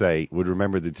Kewell, say, would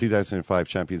remember the 2005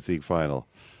 Champions League final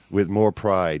with more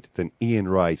pride than Ian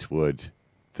Wright would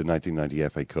the 1990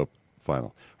 FA Cup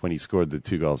final when he scored the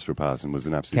 2 goals for pass and was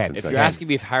an absolute sensation? If you're asking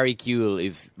me if Harry Kewell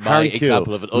is my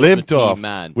example of an ultimate limped team off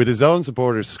man, with his own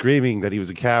supporters screaming that he was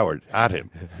a coward at him,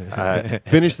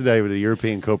 finished the day with a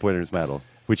European Cup winners medal,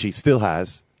 which he still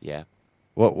has. Yeah.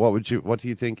 What do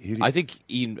you think? I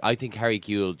think Harry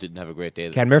Kewell didn't have a great day.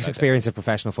 Ken Murph's experience of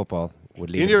professional football would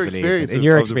lead in your experience. In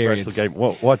your of experience, the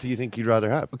professional game, what do you think you'd rather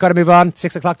have? We've got to move on.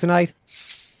 6:00 tonight.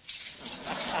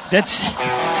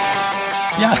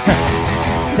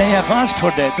 They have asked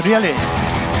for that, really.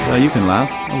 You can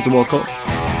laugh. It was the World Cup.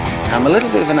 I'm a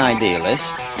little bit of an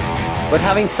idealist, but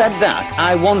having said that,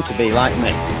 I want to be like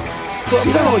me. But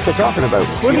you don't know what you're talking about.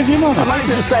 What did you know? I'd like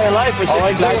to stay alive for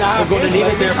 6 days. I'm going to leave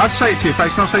it there. I'd say it to your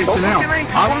face, not say it to you now.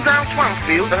 Come down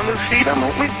Swansfield and we'll see them,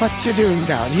 won't we? What you doing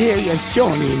down here, you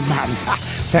shawny man?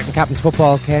 Second captain's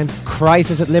football, Ken.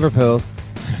 Crisis at Liverpool.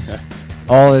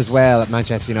 All is well at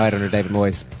Manchester United under David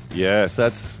Moyes. Yes,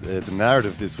 that's the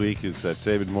narrative this week, is that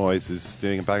David Moyes is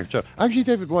doing a banger job. Actually,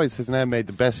 David Moyes has now made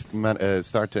the best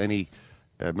start to any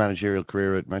managerial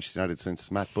career at Manchester United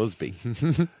since Matt Busby,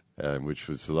 which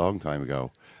was a long time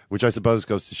ago, which I suppose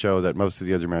goes to show that most of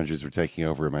the other managers were taking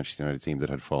over a Manchester United team that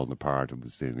had fallen apart and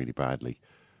was doing really badly,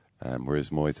 whereas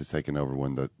Moyes has taken over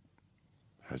one that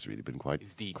has really been quite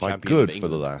good for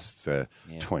the last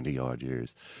 20-odd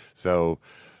years. So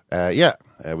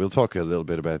We'll talk a little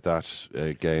bit about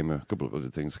that game, a couple of other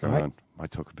things going on.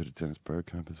 Might talk a bit of Dennis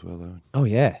Bergkamp as well, Owen. Oh,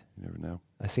 yeah. You never know.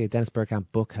 I see a Dennis Bergkamp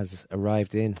book has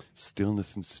arrived in.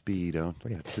 Stillness and Speed, Owen.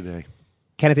 Brilliant. Today.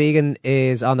 Kenneth Egan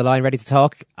is on the line, ready to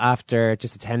talk after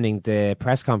just attending the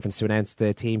press conference to announce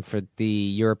the team for the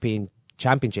European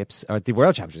Championships, or the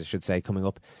World Championships, I should say, coming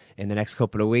up in the next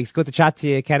couple of weeks. Good to chat to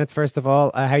you, Kenneth, first of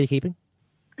all. How are you keeping?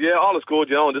 Yeah, all is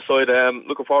good, on this side.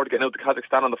 Looking forward to getting out to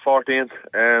Kazakhstan on the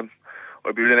 14th.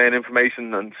 I'll be relaying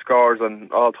information and scores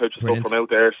and all types of stuff from out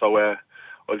there, so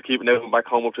I'll be keeping everyone back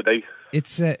home up to date.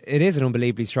 It is an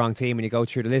unbelievably strong team when you go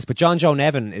through the list, but John Joe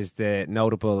Nevin is the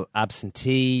notable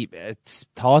absentee. It's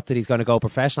thought that he's going to go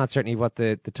professional. That's certainly what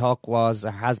the talk was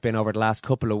or has been over the last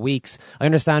couple of weeks. I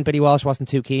understand Billy Walsh wasn't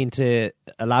too keen to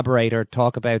elaborate or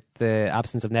talk about the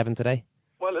absence of Nevin today.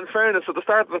 Well, in fairness, at the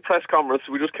start of the press conference,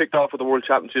 we just kicked off with the World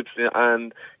Championships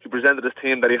and he presented his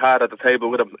team that he had at the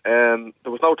table with him.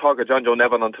 There was no talk of John Joe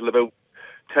Nevin until about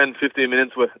 10-15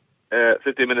 minutes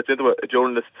 15 minutes into it. A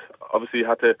journalist obviously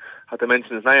had to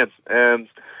mention his name.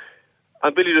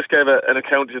 And Billy just gave an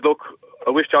account. He said, look,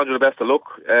 I wish John Joe the best of luck.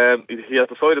 He has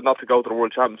decided not to go to the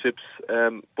World Championships.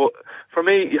 But for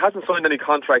me, he hasn't signed any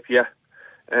contract yet.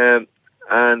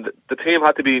 And the team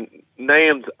had to be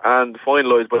named and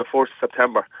finalised by the 1st of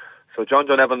September. So John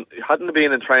Joe Nevin, he hadn't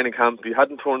been in training camp, he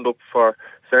hadn't turned up for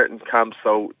certain camps,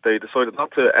 so they decided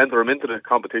not to enter him into the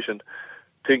competition,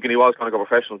 thinking he was going to go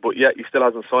professional, but yet he still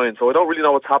hasn't signed. So I don't really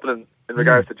know what's happening in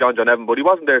regards to John Joe Nevin, but he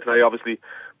wasn't there today, obviously.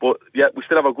 But yet we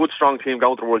still have a good, strong team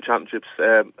going to the World Championships,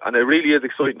 and it really is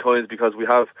exciting times because we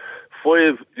have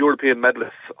 5 European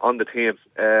medalists on the team.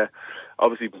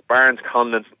 Obviously, Barnes,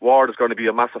 Conlon, Ward is going to be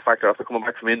a massive factor after coming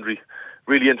back from injury.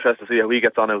 Really interested to see how he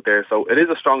gets on out there. So it is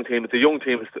a strong team. It's a young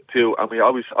team too, and we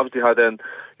obviously had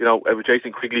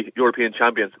Jason Quigley, European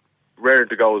champion, rare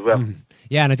to go as well.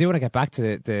 Yeah, and I do want to get back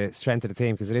to the strength of the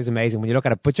team because it is amazing when you look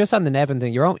at it. But just on the Nevin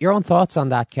thing, your own thoughts on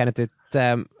that, Kenneth?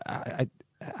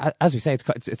 As we say,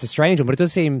 it's a strange one, but it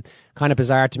does seem kind of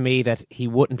bizarre to me that he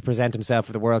wouldn't present himself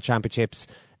for the World Championships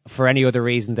for any other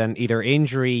reason than either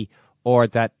injury or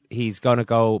that he's going to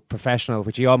go professional,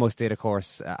 which he almost did, of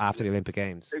course, after the Olympic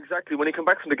Games. Exactly. When he came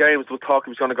back from the Games, there was talk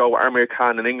he was going to go with Amir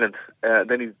Khan in England.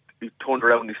 Then he turned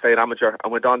around and he stayed amateur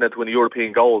and went on then to win a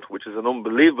European gold, which is an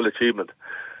unbelievable achievement.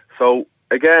 So,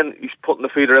 again, he's putting the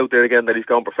feeder out there again that he's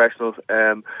going professional.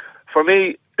 For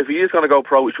me, if he is going to go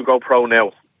pro, he should go pro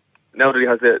now that he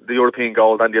has the European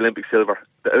gold and the Olympic silver.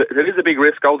 There is a big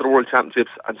risk going to the World Championships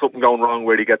and something going wrong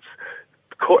where he gets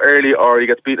cut early or he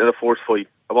gets beaten in a forced fight.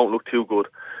 It won't look too good.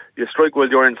 You strike while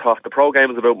the iron's hot. The pro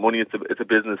game is about money. It's a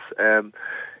business.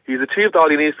 He's achieved all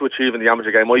he needs to achieve in the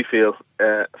amateur game, I feel.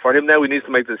 For him now, he needs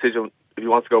to make the decision if he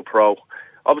wants to go pro.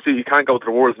 Obviously, he can't go to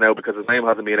the Worlds now because his name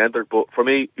hasn't been entered. But for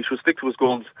me, he should stick to his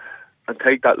guns and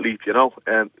take that leap. He has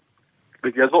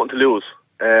nothing to lose.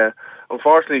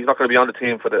 Unfortunately, he's not going to be on the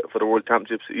team for the World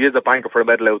Championships. He is a banker for a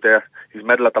medal out there. He's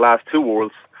medalled at the last 2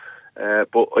 Worlds.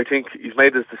 But I think he's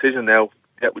made his decision now.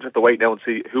 Yeah, we just have to wait now and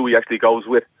see who he actually goes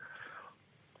with.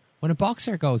 When a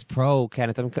boxer goes pro,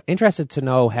 Kenneth, I'm interested to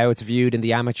know how it's viewed in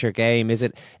the amateur game. Is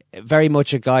it very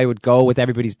much a guy would go with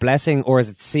everybody's blessing, or is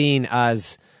it seen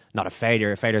as not a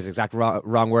failure? Failure is the exact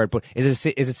wrong word, but is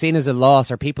it seen as a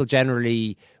loss? Are people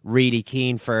generally really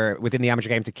keen for within the amateur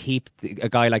game to keep a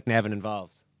guy like Nevin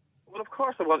involved? Well, of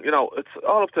course, I want. It's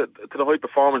all up to the high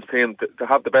performance team to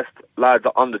have the best lads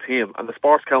on the team, and the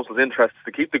Sports Council's interest is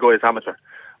to keep the guys amateur.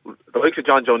 The likes of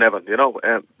John Joe Nevin,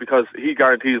 because he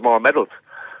guarantees more medals.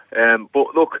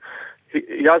 But look,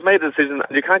 he has made a decision,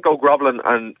 and you can't go grovelling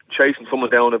and chasing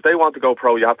someone down. If they want to go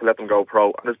pro, you have to let them go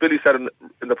pro. And as Billy said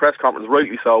in the press conference,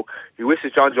 rightly so, he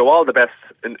wishes John Joe all the best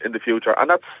in the future, and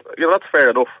that's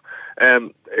fair enough.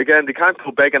 Again, they can't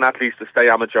go begging athletes to stay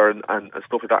amateur and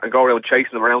stuff like that and go around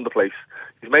chasing them around the place.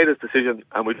 He's made his decision,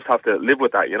 and we just have to live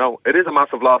with that. It is a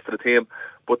massive loss to the team,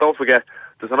 but don't forget,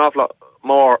 there's an awful lot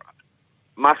more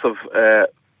massive, I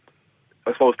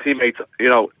suppose, teammates,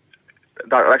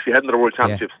 that are actually heading to the World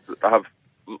Championships that have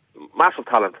massive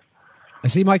talent. I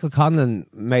see Michael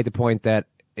Conlon made the point that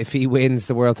if he wins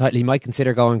the world title, he might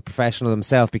consider going professional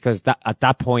himself because at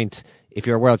that point, if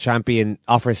you're a world champion,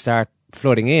 offers start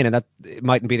flooding in, and that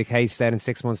mightn't be the case then in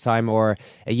 6 months' time or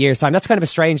a year's time. That's kind of a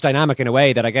strange dynamic in a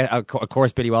way that I get. Of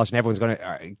course, Billy Walsh and everyone's going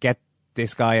to get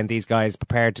this guy and these guys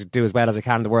prepared to do as well as they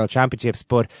can in the World Championships,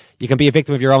 but you can be a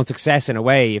victim of your own success in a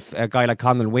way. If a guy like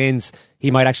Conlon wins,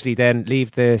 he might actually then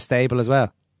leave the stable as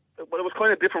well. Well, it was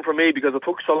kind of different for me because it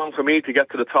took so long for me to get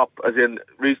to the top, as in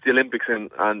reach the Olympics and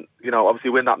obviously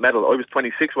win that medal. I was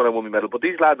 26 when I won my medal, but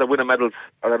these lads that win medals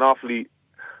are an awfully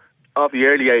the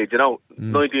early age,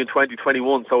 19, 20,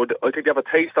 21. So I think they have a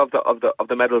taste of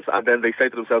the medals, and then they say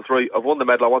to themselves, right, I've won the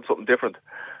medal, I want something different.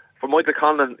 For Michael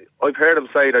Conlon, I've heard him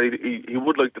say that he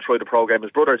would like to try the pro game.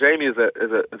 His brother Jamie is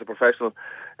a professional,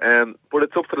 but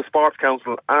it's up to the Sports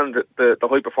Council and the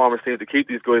high performance team to keep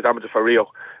these guys amateur for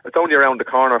Rio. It's only around the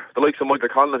corner. The likes of Michael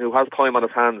Conlon, who has time on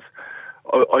his hands,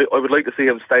 I would like to see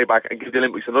him stay back and give the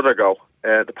Olympics another go.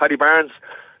 The Paddy Barnes,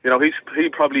 he'll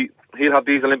have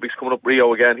these Olympics coming up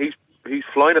Rio again. He's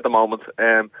flying at the moment,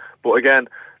 but again,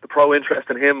 the pro interest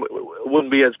in him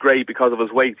wouldn't be as great because of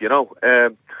his weight,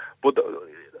 but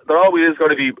there always is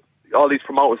going to be all these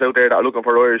promoters out there that are looking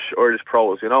for Irish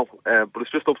pros, but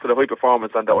it's just up to the high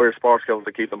performance and the Irish Sports Council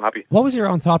to keep them happy. What was your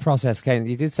own thought process, Ken?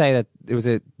 You did say that it was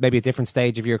maybe a different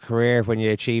stage of your career when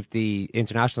you achieved the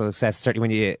international success, certainly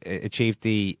when you achieved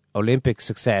the Olympic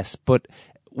success, but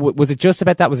was it just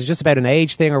about that? Was it just about an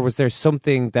age thing, or was there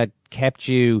something that kept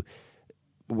you,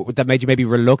 that made you maybe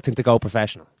reluctant to go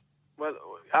professional? Well,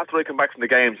 after I came back from the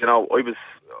games, I've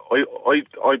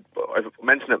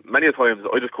mentioned it many times.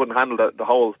 I just couldn't handle the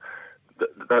whole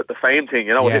the fame thing.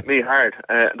 It hit me hard.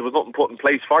 There was nothing put in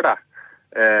place for that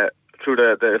through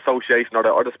the association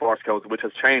or the Sports Council, which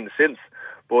has changed since.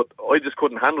 But I just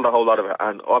couldn't handle the whole lot of it,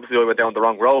 and obviously I went down the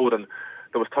wrong road. And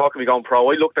there was talk of me going pro.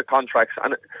 I looked at contracts,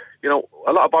 and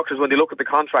a lot of boxers, when they look at the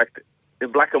contract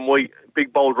in black and white,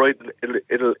 big bold writing,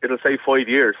 it'll say 5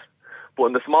 years. But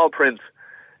in the small print,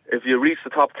 if you reach the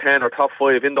top 10 or top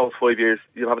 5 in those 5 years,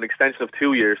 you'll have an extension of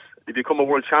 2 years. If you become a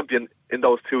world champion in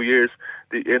those 2 years,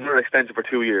 another extension for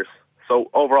 2 years. So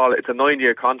overall, it's a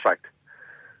 9-year contract.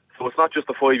 So it's not just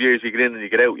the 5 years you get in and you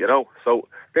get out, So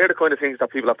they're the kind of things that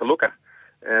people have to look at.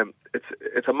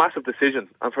 It's a massive decision,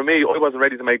 and for me, I wasn't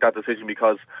ready to make that decision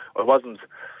because I wasn't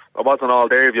all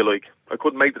there, if you like. I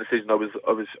couldn't make the decision. I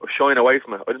was shying away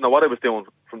from it. I didn't know what I was doing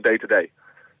from day to day.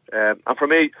 And for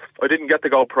me, I didn't get to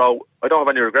go pro. I don't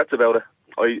have any regrets about it.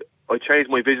 I changed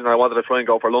my vision and I wanted to try and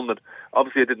go for London.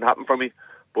 Obviously, it didn't happen for me,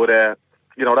 but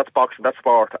that's boxing, that's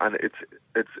sport, and it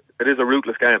is a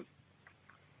ruthless game.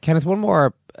 Kenneth, one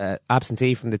more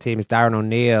absentee from the team is Darren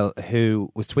O'Neill,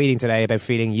 who was tweeting today about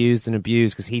feeling used and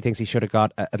abused because he thinks he should have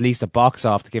got at least a box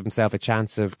off to give himself a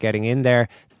chance of getting in there.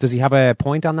 Does he have a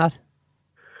point on that?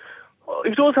 Well,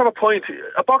 he does have a point.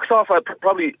 A box off at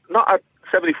probably not at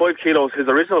 75 kilos, his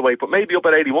original weight, but maybe up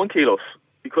at 81 kilos.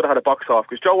 He could have had a box off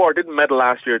because Joe Ward didn't medal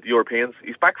last year at the Europeans.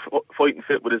 He's back fighting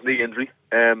fit with his knee injury,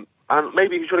 and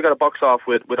maybe he should have got a box off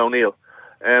with O'Neill.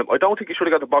 I don't think he should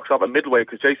have got the box off at middleweight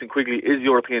because Jason Quigley is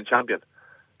European champion.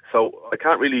 So I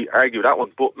can't really argue that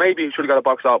one. But maybe he should have got a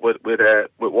box off with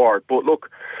Ward. But look,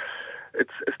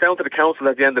 it's down to the council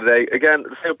at the end of the day. Again,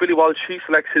 Billy Walsh, he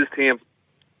selects his team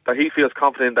that he feels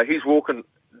confident that he's working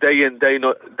day in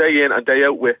and day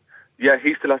out with. Yeah,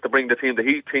 he still has to bring the team that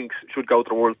he thinks should go to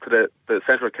the world to the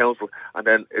central council, and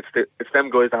then it's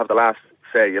them guys that have the last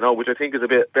say. Which I think is a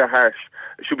bit harsh.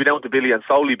 It should be down to Billy and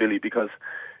solely Billy because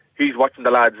he's watching the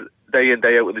lads day in,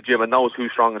 day out in the gym and knows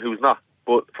who's strong and who's not.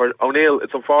 But for O'Neill,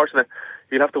 it's unfortunate.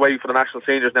 He'll have to wait for the national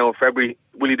seniors now in February.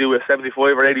 Will he do a 75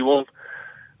 or 81?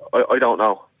 I don't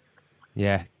know.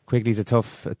 Yeah, Quigley's a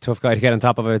tough guy to get on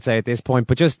top of, I would say, at this point.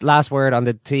 But just last word on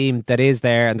the team that is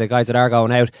there and the guys that are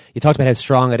going out. You talked about how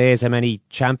strong it is, how many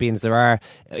champions there are.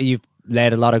 You've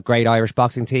led a lot of great Irish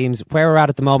boxing teams. Where we're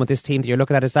at the moment, this team that you're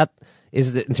looking at,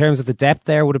 is it in terms of the depth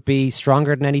there, would it be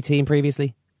stronger than any team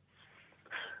previously?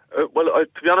 Well,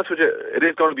 to be honest with you, it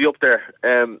is going to be up there.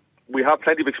 We have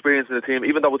plenty of experience in the team,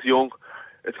 even though it's young.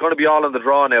 It's going to be all in the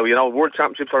draw now. World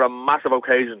Championships are a massive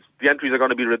occasion. The entries are going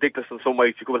to be ridiculous in some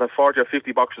ways. You could have 40 or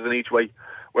 50 boxers in each weight,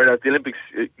 whereas the Olympics,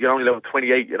 you're only allowed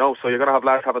 28, So you're going to have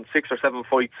lads having 6 or 7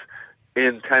 fights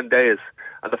in 10 days.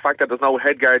 And the fact that there's no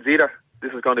head guards either,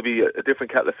 this is going to be a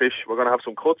different kettle of fish. We're going to have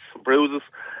some cuts, some bruises.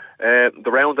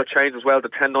 The rounds are changed as well, the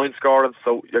 10-9 scoring,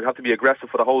 so you have to be aggressive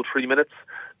for the whole 3 minutes.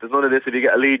 There's none of this. If you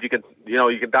get a lead, you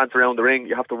can dance around the ring.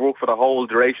 You have to work for the whole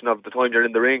duration of the time you're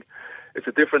in the ring. It's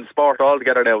a different sport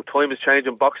altogether now. Time is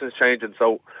changing, boxing is changing,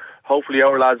 so hopefully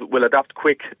our lads will adapt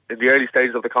quick in the early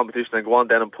stages of the competition and go on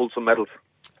then and pull some medals.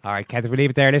 All right, Kenneth, we'll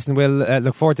leave it there. Listen, we'll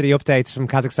look forward to the updates from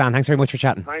Kazakhstan. Thanks very much for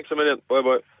chatting. Thanks a million.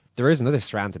 Bye-bye. There is another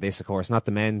strand to this, of course, not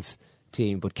the men's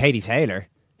team, but Katie Taylor,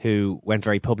 who went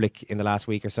very public in the last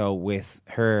week or so with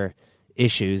her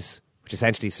issues, which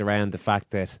essentially surround the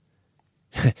fact that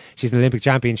she's an Olympic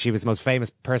champion. She was the most famous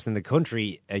person in the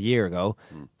country a year ago,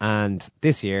 and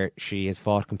this year she has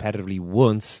fought competitively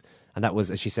once, and that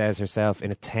was, as she says herself, in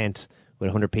a tent with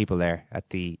 100 people there at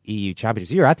the EU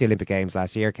Championships. You were at the Olympic Games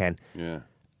last year, Ken. Yeah.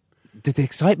 the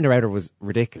excitement around her was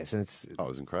ridiculous, and it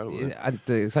was incredible. And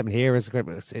the excitement here is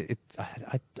incredible.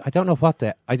 I don't know what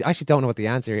I actually don't know what the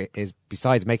answer is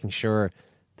besides making sure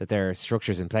that there are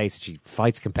structures in place. She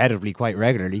fights competitively quite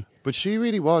regularly, but she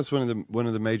really was one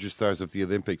of the major stars of the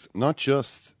Olympics, not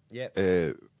just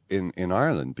in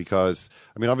Ireland, because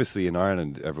I mean, obviously in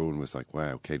Ireland everyone was like,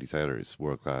 wow, Katie Taylor is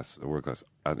world class.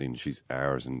 I mean, she's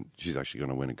ours, and she's actually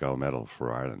going to win a gold medal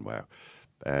for Ireland. Wow.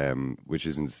 Which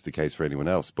isn't the case for anyone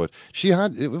else. But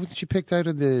wasn't she picked out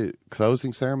in the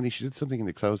closing ceremony? She did something in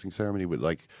the closing ceremony with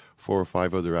like 4 or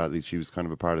 5 other athletes. She was kind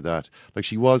of a part of that. Like,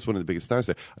 she was one of the biggest stars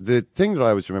there. The thing that I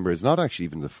always remember is not actually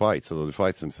even the fights, although the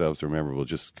fights themselves are memorable.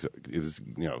 It was,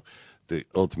 the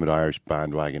ultimate Irish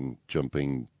bandwagon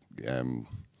jumping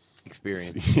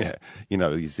experience. Yeah,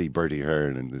 you see Bertie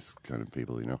Ahern and this kind of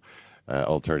people,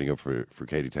 all turning up for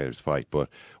Katie Taylor's fight. But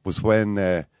was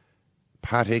when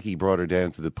Pat Hickey brought her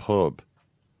down to the pub,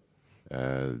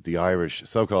 the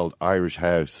so-called Irish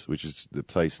House, which is the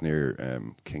place near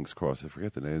King's Cross. I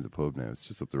forget the name of the pub now. It's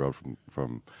just up the road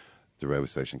from the railway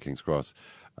station, King's Cross.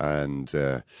 And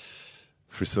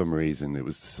for some reason, it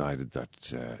was decided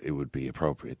that it would be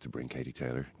appropriate to bring Katie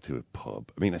Taylor to a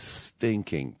pub. I mean, a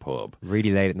stinking pub.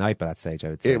 Really late at night by that stage, I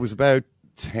would say. It was about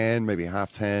 10, maybe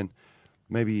 10:30.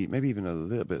 Maybe even a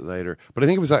little bit later. But I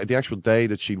think it was the actual day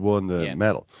that she'd won the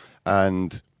medal.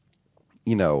 And,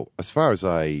 as far as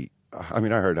I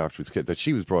heard afterwards that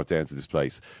she was brought down to this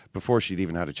place before she'd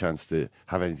even had a chance to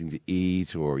have anything to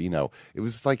eat, or, it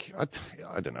was like,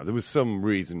 I don't know, there was some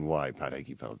reason why Pat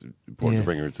Hickey felt it important to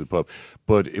bring her into the pub.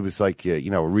 But it was like,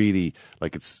 really,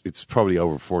 like it's probably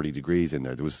over 40 degrees in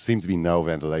there. There seemed to be no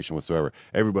ventilation whatsoever.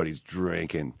 Everybody's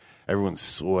drinking. Everyone's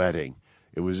sweating.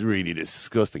 It was really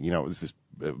disgusting. It was this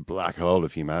black hole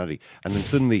of humanity. And then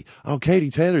suddenly, Katie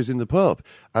Taylor's in the pub.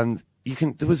 And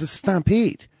there was a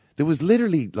stampede. There was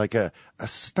literally like a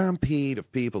stampede of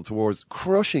people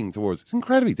crushing towards. It's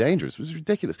incredibly dangerous. It was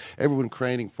ridiculous. Everyone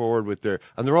craning forward and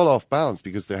they're all off balance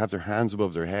because they have their hands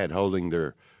above their head holding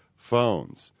their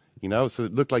phones. So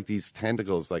it looked like these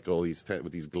tentacles, like all these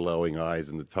with these glowing eyes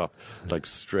in the top, like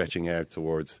stretching out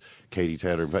towards Katie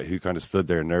Taylor, who kind of stood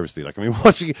there nervously. Like, I mean,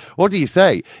 what do you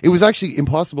say? It was actually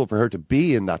impossible for her to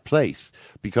be in that place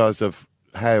because of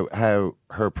how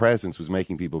her presence was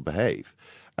making people behave.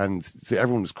 And so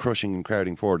everyone was crushing and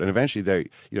crowding forward. And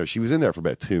eventually she was in there for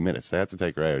about 2 minutes. They had to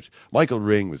take her out. Michael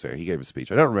Ring was there. He gave a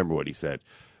speech. I don't remember what he said,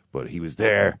 but he was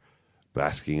there,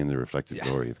 basking in the reflective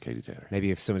glory of Katie Taylor.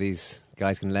 Maybe if some of these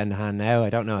guys can lend a hand now, I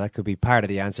don't know, that could be part of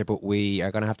the answer, but we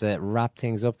are going to have to wrap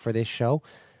things up for this show.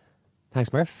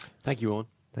 Thanks, Murph. Thank you, Owen.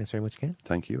 Thanks very much, Ken.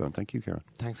 Thank you, and thank you, Karen.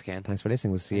 Thanks, Ken. Thanks for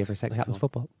listening. We'll see you for Second Captain's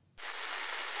Football.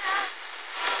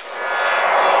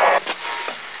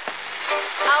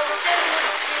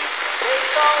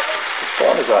 Which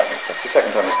one is that? That's the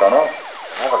second time it's gone off.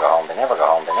 They never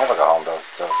go home,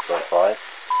 those boys.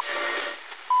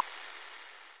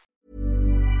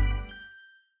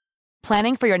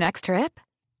 Planning for your next trip?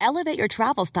 Elevate your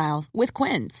travel style with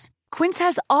Quince. Quince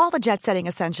has all the jet-setting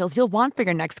essentials you'll want for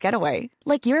your next getaway,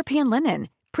 like European linen,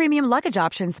 premium luggage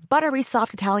options, buttery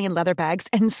soft Italian leather bags,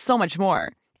 and so much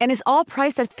more. And is all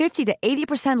priced at 50 to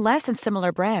 80% less than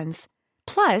similar brands.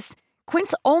 Plus,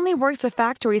 Quince only works with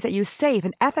factories that use safe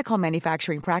and ethical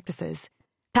manufacturing practices.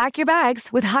 Pack your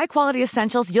bags with high-quality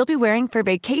essentials you'll be wearing for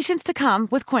vacations to come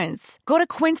with Quince. Go to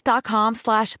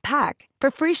quince.com/pack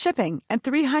for free shipping and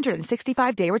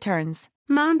 365-day returns.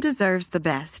 Mom deserves the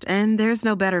best, and there's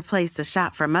no better place to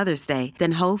shop for Mother's Day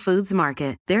than Whole Foods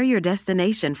Market. They're your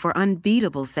destination for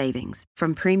unbeatable savings,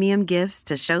 from premium gifts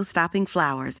to show-stopping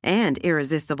flowers and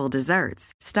irresistible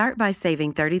desserts. Start by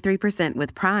saving 33%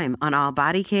 with Prime on all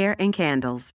body care and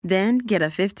candles. Then get a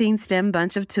 15-stem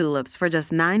bunch of tulips for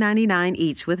just $9.99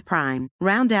 each with Prime.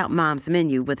 Round out Mom's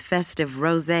menu with festive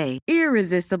rosé,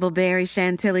 irresistible berry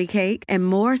chantilly cake, and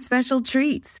more special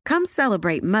treats. Come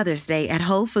celebrate Mother's Day at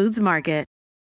Whole Foods Market.